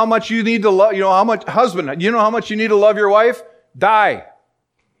 You know how much you need to love, husband, you know how much you need to love your wife? Die.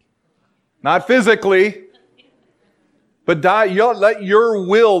 Not physically, but die. Let your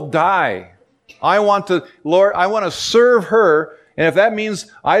will die. I want to serve her. And if that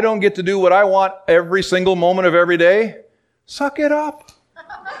means I don't get to do what I want every single moment of every day, suck it up.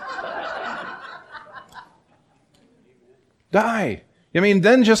 Die.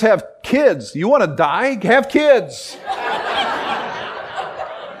 Then just have kids. You want to die? Have kids.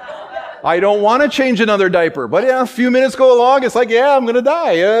 I don't want to change another diaper. But a few minutes go along, it's like, I'm going to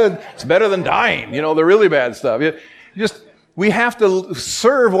die. It's better than dying, the really bad stuff. We have to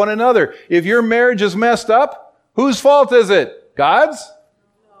serve one another. If your marriage is messed up, whose fault is it? God's?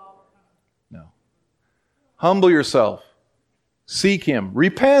 No. Humble yourself. Seek Him.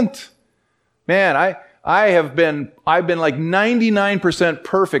 Repent. Man, I've been like 99%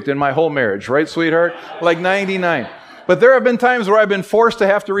 perfect in my whole marriage, right, sweetheart? Like 99. But there have been times where I've been forced to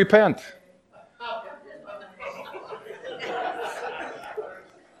have to repent.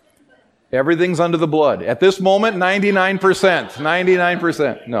 Everything's under the blood. At this moment, 99%.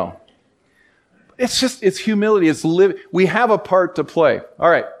 99%. No. It's humility. We have a part to play. All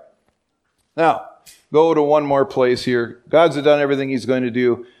right. Now, go to one more place here. God's done everything He's going to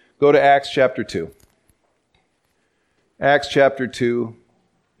do. Go to Acts chapter 2. Acts chapter 2,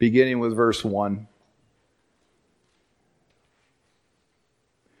 beginning with verse 1.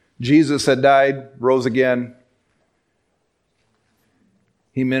 Jesus had died, rose again.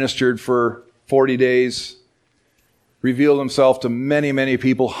 He ministered for 40 days, revealed Himself to many, many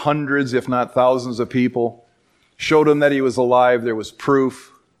people, hundreds, if not thousands of people, showed them that He was alive. There was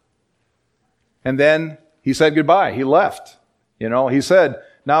proof. And then He said goodbye. He left. He said,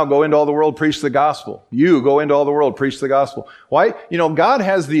 now go into all the world, preach the gospel. You go into all the world, preach the gospel. Why? God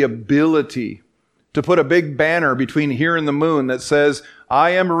has the ability to put a big banner between here and the moon that says,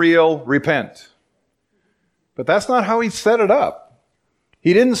 I am real, repent. But that's not how He set it up.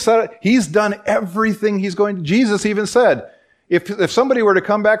 He didn't set it. He's done everything He's going to. Jesus even said, if somebody were to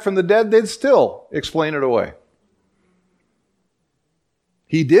come back from the dead, they'd still explain it away.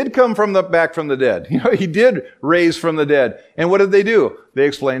 He did come back from the dead. He did raise from the dead. And what did they do? They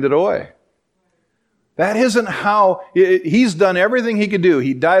explained it away. That isn't how. He's done everything He could do.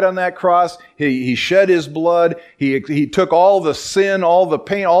 He died on that cross. He shed His blood. He took all the sin, all the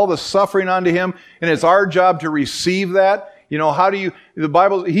pain, all the suffering onto Him. And it's our job to receive that. The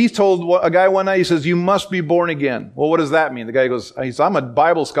Bible, He told a guy one night, he says, you must be born again. Well, what does that mean? The guy goes, I'm a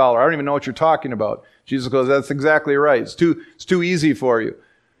Bible scholar. I don't even know what you're talking about. Jesus goes, that's exactly right. It's too easy for you.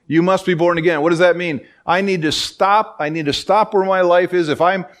 You must be born again. What does that mean? I need to stop where my life is. If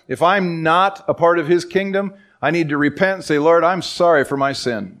I'm not a part of His kingdom, I need to repent and say, Lord, I'm sorry for my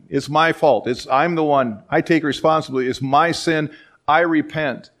sin. It's my fault. I'm the one. I take responsibility. It's my sin. I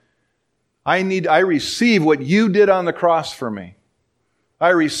repent. I receive what You did on the cross for me. I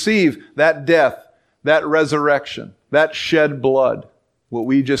receive that death, that resurrection, that shed blood, what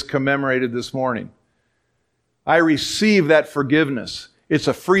we just commemorated this morning. I receive that forgiveness. It's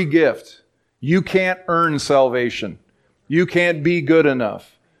a free gift. You can't earn salvation. You can't be good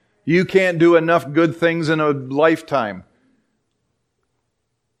enough. You can't do enough good things in a lifetime.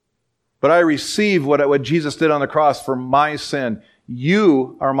 But I receive what Jesus did on the cross for my sin.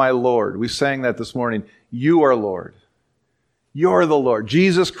 You are my Lord. We sang that this morning. You are Lord. You're the Lord.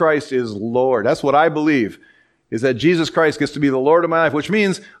 Jesus Christ is Lord. That's what I believe, is that Jesus Christ gets to be the Lord of my life, which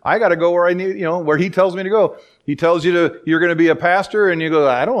means I got to go where I need, where He tells me to go. He tells you you're going to be a pastor, and you go,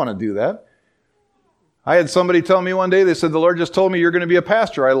 I don't want to do that. I had somebody tell me one day, they said, the Lord just told me you're going to be a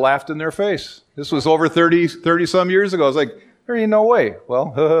pastor. I laughed in their face. This was over 30 some years ago. I was like, there ain't no way.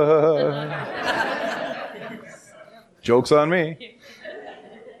 Well, joke's on me.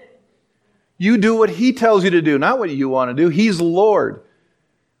 You do what He tells you to do, not what you want to do. He's Lord.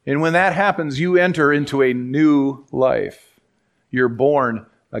 And when that happens, you enter into a new life. You're born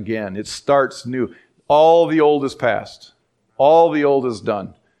again. It starts new. All the old is past. All the old is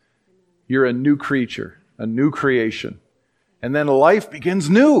done. You're a new creature, a new creation. And then life begins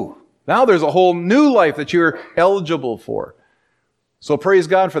new. Now there's a whole new life that you're eligible for. So praise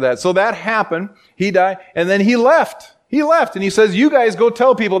God for that. So that happened. He died, and then He left. He left, and He says, you guys go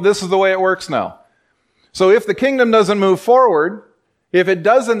tell people this is the way it works now. So if the kingdom doesn't move forward, if it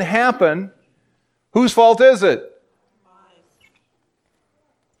doesn't happen, whose fault is it?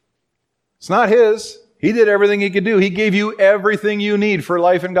 It's not His. He did everything He could do. He gave you everything you need for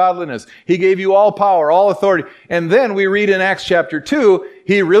life and godliness. He gave you all power, all authority. And then we read in Acts chapter 2,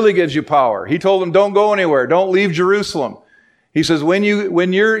 He really gives you power. He told them, don't go anywhere. Don't leave Jerusalem. He says, when you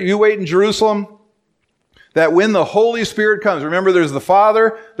wait in Jerusalem, that when the Holy Spirit comes, remember there's the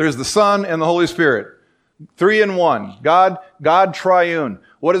Father, there's the Son, and the Holy Spirit. 3 in 1. God triune.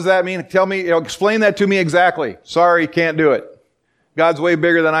 What does that mean? Tell me, explain that to me exactly. Sorry, can't do it. God's way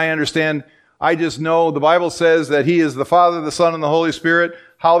bigger than I understand. I just know the Bible says that He is the Father, the Son, and the Holy Spirit.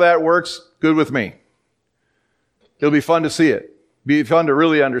 How that works, good with me. It'll be fun to see it. Be fun to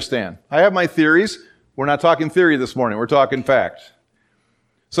really understand. I have my theories. We're not talking theory this morning. We're talking fact.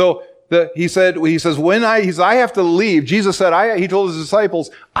 So he says, I have to leave. Jesus said, He told His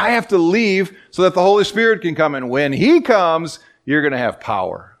disciples, I have to leave so that the Holy Spirit can come. And when He comes, you're going to have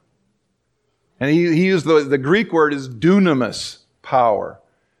power. And he used the Greek word is dunamis, power.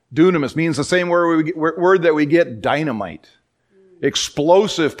 Dunamis means the same word that we get dynamite.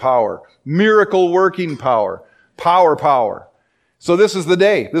 Explosive power. Miracle working power. Power. So this is the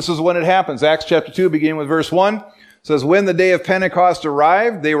day. This is when it happens. Acts chapter 2, beginning with verse 1, says, when the day of Pentecost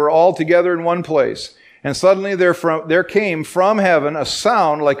arrived, they were all together in one place. And suddenly there came from heaven a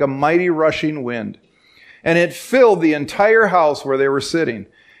sound like a mighty rushing wind. And it filled the entire house where they were sitting.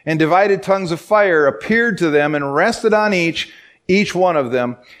 And divided tongues of fire appeared to them and rested on each one of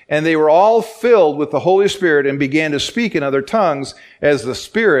them. And they were all filled with the Holy Spirit and began to speak in other tongues as the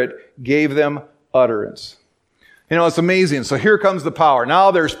Spirit gave them utterance. It's amazing. So here comes the power.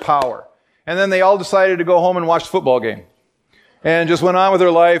 Now there's power. And then they all decided to go home and watch the football game. And just went on with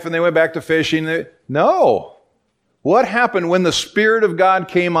their life, and they went back to fishing. No. What happened when the Spirit of God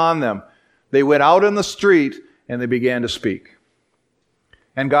came on them? They went out in the street, and they began to speak.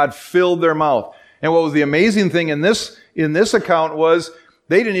 And God filled their mouth. And what was the amazing thing in this account was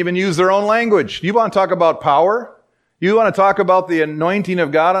they didn't even use their own language. You want to talk about power? You want to talk about the anointing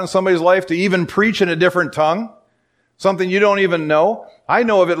of God on somebody's life to even preach in a different tongue? Something you don't even know? I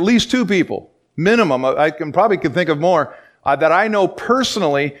know of at least 2 people, minimum. I can think of more, that I know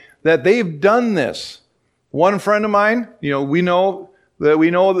personally that they've done this. One friend of mine, you'll know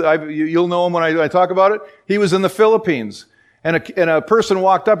him when I talk about it. He was in the Philippines. And a person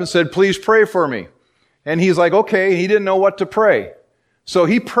walked up and said, please pray for me. And he's like, okay. He didn't know what to pray. So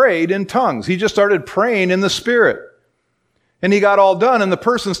he prayed in tongues. He just started praying in the Spirit. And he got all done, and the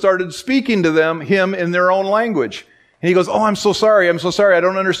person started speaking to him in their own language. And he goes, oh, I'm so sorry. I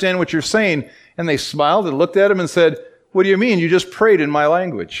don't understand what you're saying. And they smiled and looked at him and said, what do you mean? You just prayed in my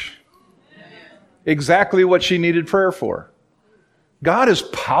language. Exactly what she needed prayer for. God is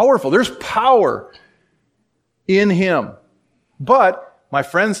powerful. There's power in Him. But my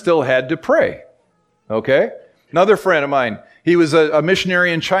friend still had to pray. Okay? Another friend of mine, he was a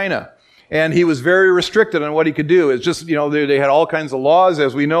missionary in China. And he was very restricted on what he could do. It's just, they had all kinds of laws.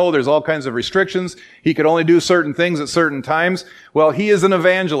 As we know, there's all kinds of restrictions. He could only do certain things at certain times. Well, he is an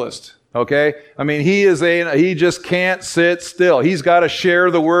evangelist. Okay? I mean, he just can't sit still. He's got to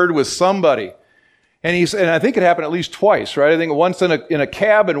share the word with somebody. And I think it happened at least twice, right? I think once in a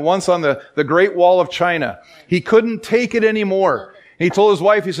cab and once on the Great Wall of China. He couldn't take it anymore. And he told his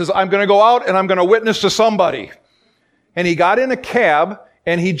wife, he says, I'm going to go out and I'm going to witness to somebody. And he got in a cab,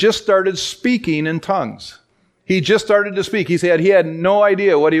 and he just started speaking in tongues. He just started to speak. He said he had no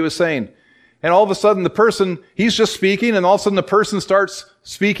idea what he was saying. And all of a sudden the person, he's just speaking, and all of a sudden the person starts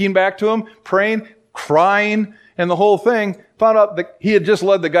speaking back to him, praying, crying, and the whole thing. Found out that he had just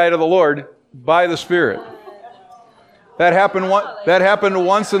led the guy to the Lord by the Spirit. That happened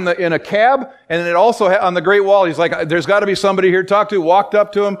once in a cab, and it also on the Great Wall. He's like, there's got to be somebody here to talk to. Walked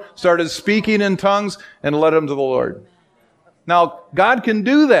up to him, started speaking in tongues, and led him to the Lord. Now, God can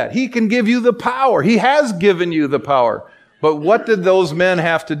do that. He can give you the power. He has given you the power. But what did those men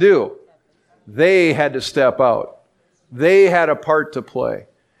have to do? They had to step out. They had a part to play.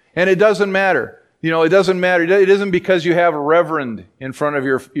 And it doesn't matter. It doesn't matter. It isn't because you have reverend in front of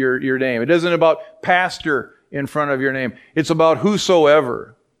your name. It isn't about pastor in front of your name. It's about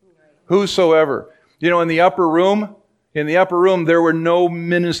whosoever. Whosoever. In the upper room, there were no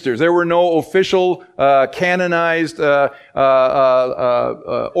ministers. There were no official, canonized,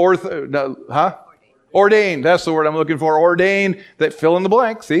 ordained. That's the word I'm looking for. Ordained. That fill in the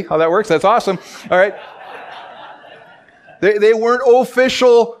blank. See how that works? That's awesome. All right. They weren't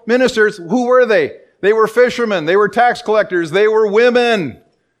official ministers. Who were they? They were fishermen. They were tax collectors. They were women.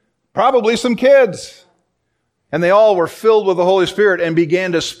 Probably some kids. And they all were filled with the Holy Spirit and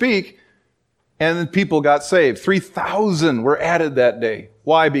began to speak, and then people got saved. 3,000 were added that day.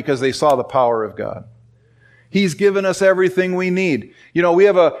 Why? Because they saw the power of God. He's given us everything we need. We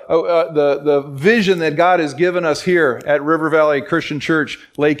have the vision that God has given us here at River Valley Christian Church,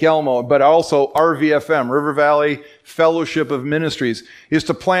 Lake Elmo, but also RVFM, River Valley Fellowship of Ministries, is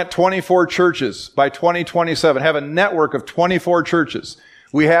to plant 24 churches by 2027, have a network of 24 churches.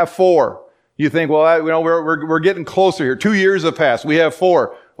 We have 4. You think, well, we're getting closer here. 2 years have passed. We have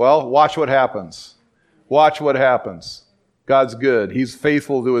 4. Well, watch what happens. Watch what happens. God's good. He's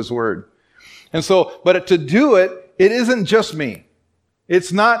faithful to His word. And so, but to do it, it isn't just me.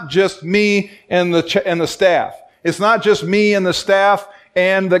 It's not just me and the staff. It's not just me and the staff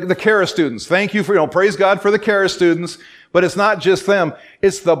and the Kara students. Thank you for, praise God for the Kara students. But it's not just them.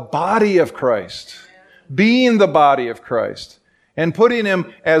 It's the body of Christ. Being the body of Christ. And putting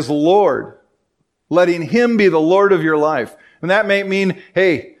Him as Lord. Letting Him be the Lord of your life. And that may mean,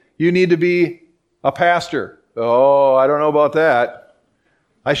 hey, you need to be a pastor. Oh, I don't know about that.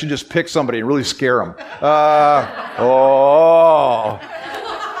 I should just pick somebody and really scare them.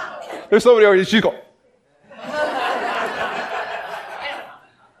 There's somebody over here. She's go.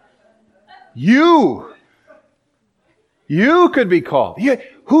 You could be called.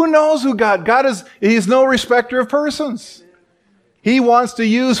 Who knows who God is? He's no respecter of persons. He wants to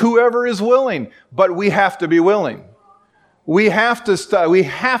use whoever is willing, but we have to be willing. We have to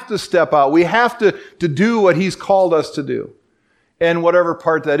step out. We have to do what He's called us to do. And whatever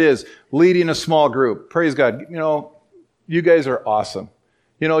part that is, leading a small group. Praise God. You guys are awesome.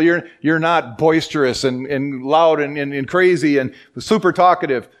 You're not boisterous and loud and crazy and super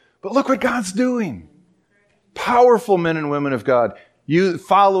talkative. But look what God's doing. Powerful men and women of God. You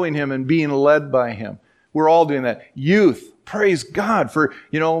following Him and being led by Him. We're all doing that. Youth. Praise God for,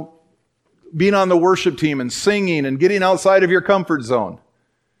 being on the worship team and singing and getting outside of your comfort zone.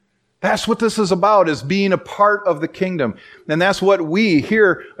 That's what this is about, is being a part of the kingdom. And that's what we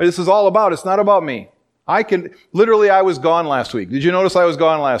here, this is all about. It's not about me. I was gone last week. Did you notice I was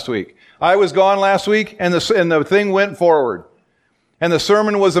gone last week? I was gone last week and the thing went forward. And the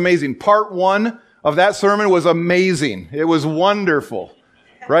sermon was amazing. Part 1 of that sermon was amazing. It was wonderful.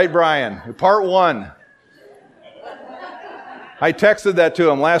 Right, Brian? Part 1. I texted that to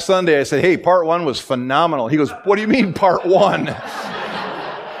him last Sunday. I said, hey, part 1 was phenomenal. He goes, what do you mean part 1?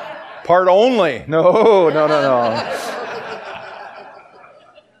 Part only? No.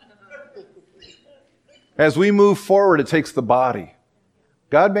 As we move forward, it takes the body.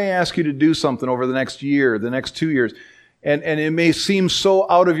 God may ask you to do something over the next year, the next 2 years, and it may seem so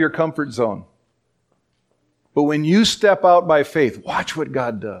out of your comfort zone. But when you step out by faith, watch what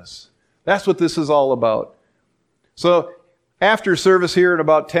God does. That's what this is all about. So, after service here in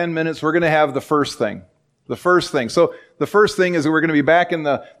about 10 minutes, we're going to have the first thing. The first thing. So the first thing is that we're going to be back in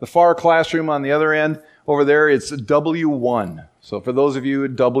the far classroom on the other end. Over there, it's W1. So for those of you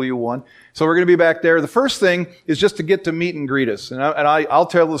at W1. So we're going to be back there. The first thing is just to get to meet and greet us. And I'll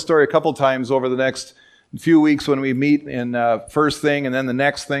tell the story a couple times over the next few weeks when we meet in first thing and then the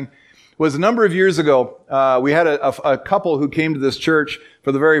next thing. Was a number of years ago, we had a couple who came to this church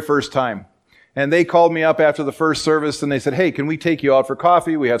for the very first time. And they called me up after the first service and they said, hey, can we take you out for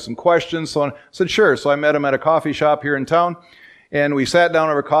coffee? We have some questions. So I said, sure. So I met them at a coffee shop here in town and we sat down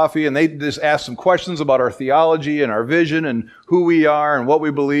over coffee and they just asked some questions about our theology and our vision and who we are and what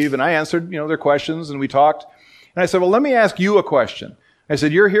we believe. And I answered, their questions and we talked. And I said, well, let me ask you a question. I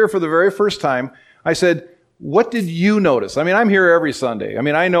said, you're here for the very first time. I said, what did you notice? I mean, I'm here every Sunday. I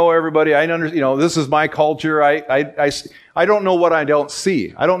mean, I know everybody. I understand, this is my culture. I don't know what I don't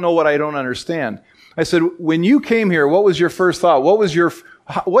see. I don't know what I don't understand. I said, when you came here, what was your first thought?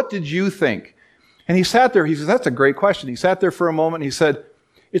 What did you think? And he sat there. He says, that's a great question. He sat there for a moment. And he said,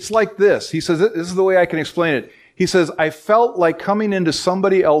 it's like this. He says, this is the way I can explain it. He says, I felt like coming into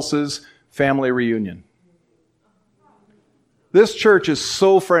somebody else's family reunion. This church is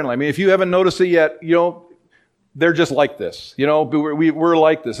so friendly. I mean, if you haven't noticed it yet, they're just like this. We're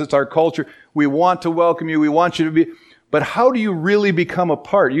like this. It's our culture. We want to welcome you. We want you to be. But how do you really become a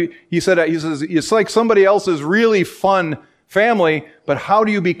part? He says, it's like somebody else's really fun family, but how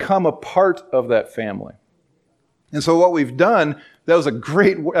do you become a part of that family? And so what we've done, that was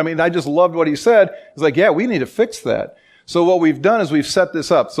I just loved what he said. It's like, yeah, we need to fix that. So what we've done is we've set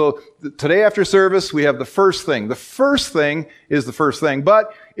this up. So today after service, we have the first thing. The first thing is the first thing,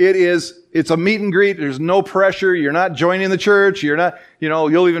 but it's a meet and greet. There's no pressure. You're not joining the church. You're not,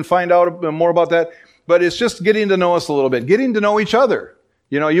 you'll even find out more about that. But it's just getting to know us a little bit, getting to know each other.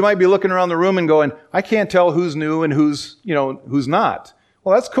 You might be looking around the room and going, I can't tell who's new and who's not.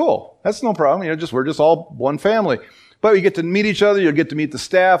 Well, that's cool. That's no problem. We're just all one family. But you get to meet each other. You'll get to meet the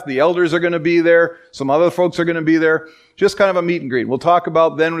staff. The elders are going to be there. Some other folks are going to be there. Just kind of a meet and greet. We'll talk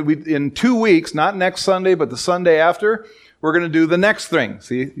about then in 2 weeks, not next Sunday, but the Sunday after, we're going to do the next thing.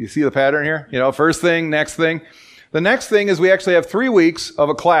 You see the pattern here? First thing, next thing. The next thing is we actually have 3 weeks of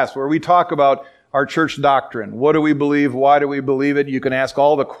a class where we talk about our church doctrine. What do we believe? Why do we believe it? You can ask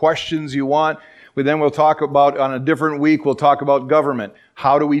all the questions you want. We'll talk about, on a different week, we'll talk about government.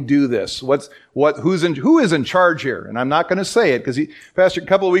 How do we do this? Who is in charge here? And I'm not going to say it because Pastor, a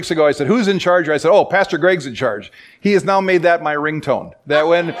couple of weeks ago, I said, who's in charge here? I said, Pastor Greg's in charge. He has now made that my ringtone. That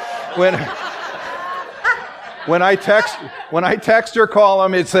when I text or call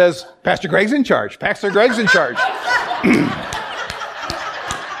him, it says, Pastor Greg's in charge. Pastor Greg's in charge.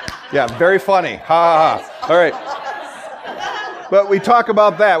 Yeah, very funny. Ha ha ha. All right. But we talk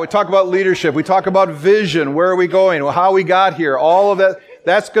about that. We talk about leadership. We talk about vision. Where are we going? How we got here. All of that.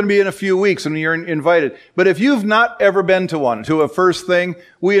 That's going to be in a few weeks and you're invited. But if you've not ever been to a first thing,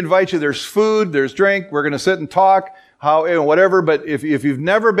 we invite you. There's food, there's drink. We're going to sit and talk, whatever. But if you've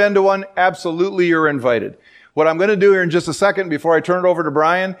never been to one, absolutely you're invited. What I'm going to do here in just a second before I turn it over to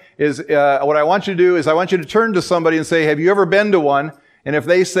Brian is, what I want you to do is I want you to turn to somebody and say, have you ever been to one? And if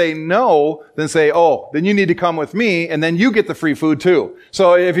they say no, then say, then you need to come with me, and then you get the free food too.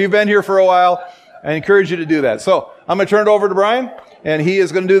 So if you've been here for a while, I encourage you to do that. So I'm going to turn it over to Brian, and he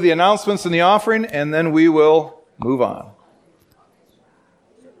is going to do the announcements and the offering, and then we will move on.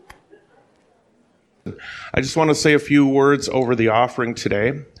 I just want to say a few words over the offering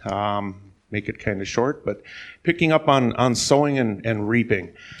today. Make it kind of short, but picking up on sowing and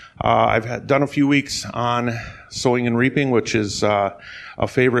reaping. I've done a few weeks on sowing and reaping, which is a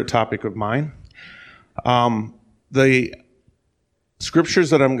favorite topic of mine. The scriptures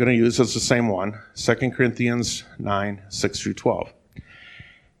that I'm going to use is the same one, 2 Corinthians 9, 6 through 12.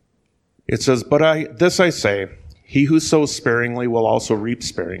 It says, But this I say, he who sows sparingly will also reap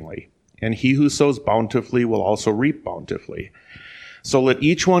sparingly, and he who sows bountifully will also reap bountifully. So let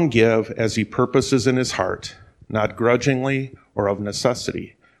each one give as he purposes in his heart, not grudgingly or of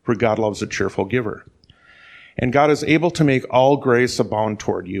necessity, for God loves a cheerful giver. And God is able to make all grace abound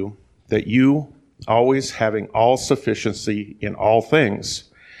toward you, that you, always having all sufficiency in all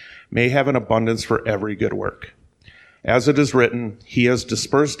things, may have an abundance for every good work. As it is written, he has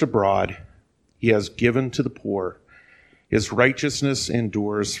dispersed abroad, he has given to the poor, his righteousness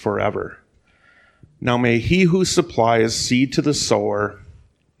endures forever. Now may he who supplies seed to the sower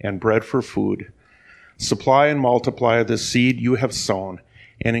and bread for food, supply and multiply the seed you have sown,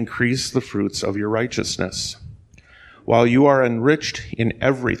 and increase the fruits of your righteousness, while you are enriched in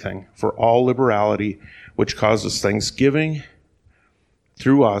everything for all liberality, which causes thanksgiving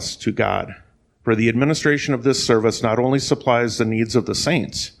through us to God. For the administration of this service not only supplies the needs of the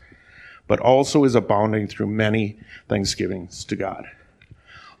saints, but also is abounding through many thanksgivings to God.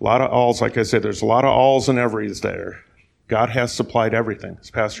 A lot of alls, like I said, there's a lot of alls and everys there. God has supplied everything.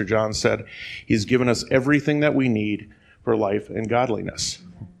 As Pastor John said, he's given us everything that we need for life and godliness.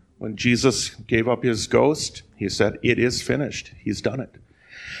 When Jesus gave up his ghost, he said, it is finished. He's done it.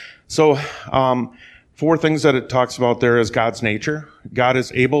 So 4 things that it talks about there is God's nature. God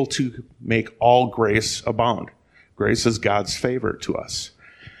is able to make all grace abound. Grace is God's favor to us.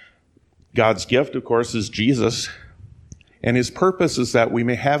 God's gift, of course, is Jesus. And his purpose is that we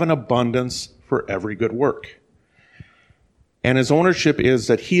may have an abundance for every good work. And his ownership is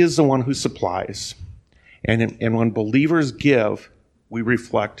that he is the one who supplies. And when believers give, we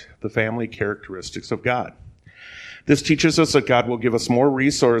reflect the family characteristics of God. This teaches us that God will give us more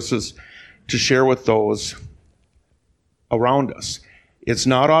resources to share with those around us. It's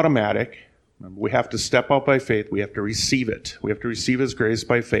not automatic. We have to step out by faith. We have to receive it. We have to receive His grace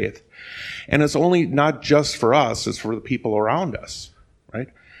by faith. And it's only not just for us, it's for the people around us, right?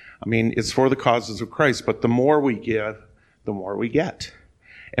 I mean, it's for the causes of Christ, but the more we give, the more we get.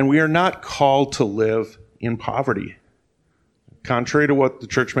 And we are not called to live in poverty. Contrary to what the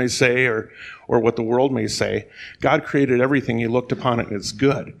church may say or what the world may say, God created everything. He looked upon it and it's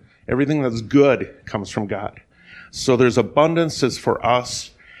good. Everything that's good comes from God. So there's abundance that's for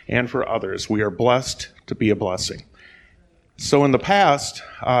us and for others. We are blessed to be a blessing. So in the past,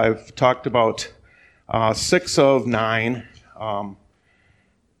 I've talked about 6 of 9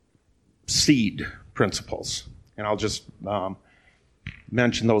 seed principles. And I'll just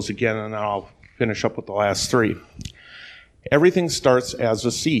mention those again, and then I'll finish up with the last 3. Everything starts as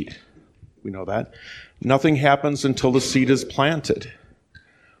a seed. We know that. Nothing happens until the seed is planted.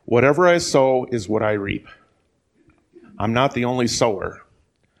 Whatever I sow is what I reap. I'm not the only sower.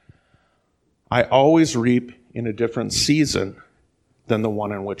 I always reap in a different season than the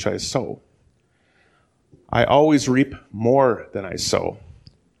one in which I sow. I always reap more than I sow.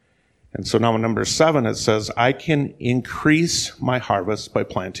 And so now in number 7, it says, I can increase my harvest by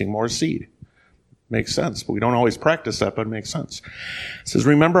planting more seed. Makes sense, but we don't always practice that, but it makes sense. It says,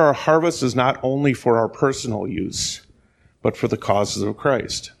 remember, our harvest is not only for our personal use, but for the causes of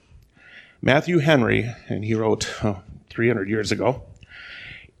Christ. Matthew Henry, and he wrote 300 years ago,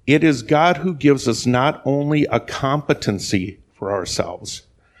 it is God who gives us not only a competency for ourselves,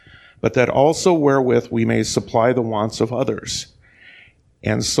 but that also wherewith we may supply the wants of others,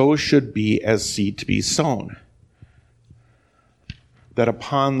 and so should be as seed to be sown, that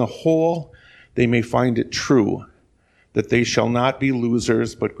upon the whole they may find it true, that they shall not be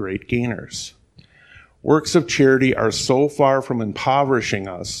losers but great gainers. Works of charity are so far from impoverishing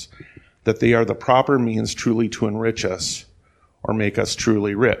us that they are the proper means truly to enrich us or make us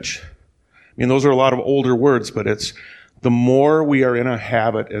truly rich. I mean, those are a lot of older words, but it's the more we are in a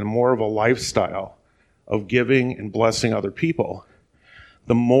habit and more of a lifestyle of giving and blessing other people,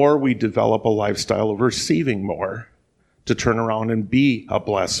 the more we develop a lifestyle of receiving more to turn around and be a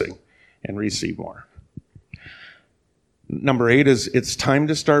blessing and receive more. Number 8 is it's time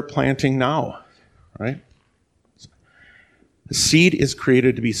to start planting now, right? The seed is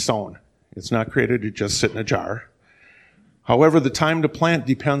created to be sown. It's not created to just sit in a jar. However, the time to plant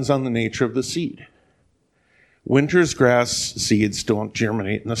depends on the nature of the seed. Winter's grass seeds don't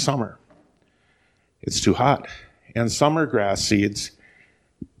germinate in the summer. It's too hot. And summer grass seeds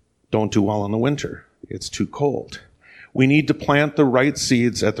don't do well in the winter. It's too cold. We need to plant the right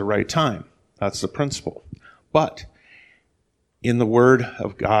seeds at the right time. That's the principle. But in the Word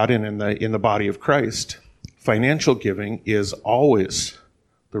of God and in the body of Christ, financial giving is always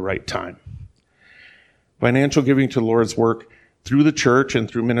the right time. Financial giving to the Lord's work through the church and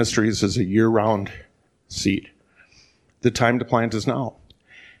through ministries is a year-round seed. The time to plant is now,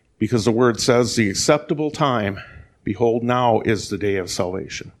 because the Word says the acceptable time, behold, now is the day of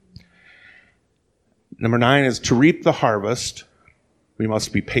salvation. Number 9 is to reap the harvest, we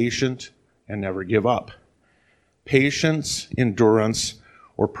must be patient and never give up. Patience, endurance,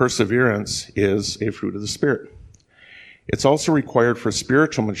 or perseverance is a fruit of the Spirit. It's also required for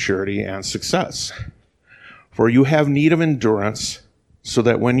spiritual maturity and success. For you have need of endurance, so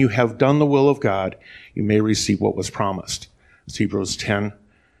that when you have done the will of God, you may receive what was promised. It's Hebrews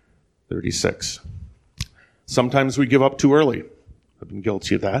 10:36. Sometimes we give up too early. I've been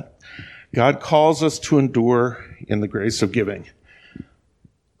guilty of that. God calls us to endure in the grace of giving.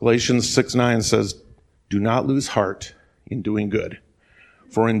 Galatians 6:9 says, do not lose heart in doing good,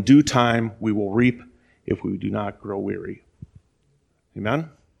 for in due time we will reap if we do not grow weary. Amen?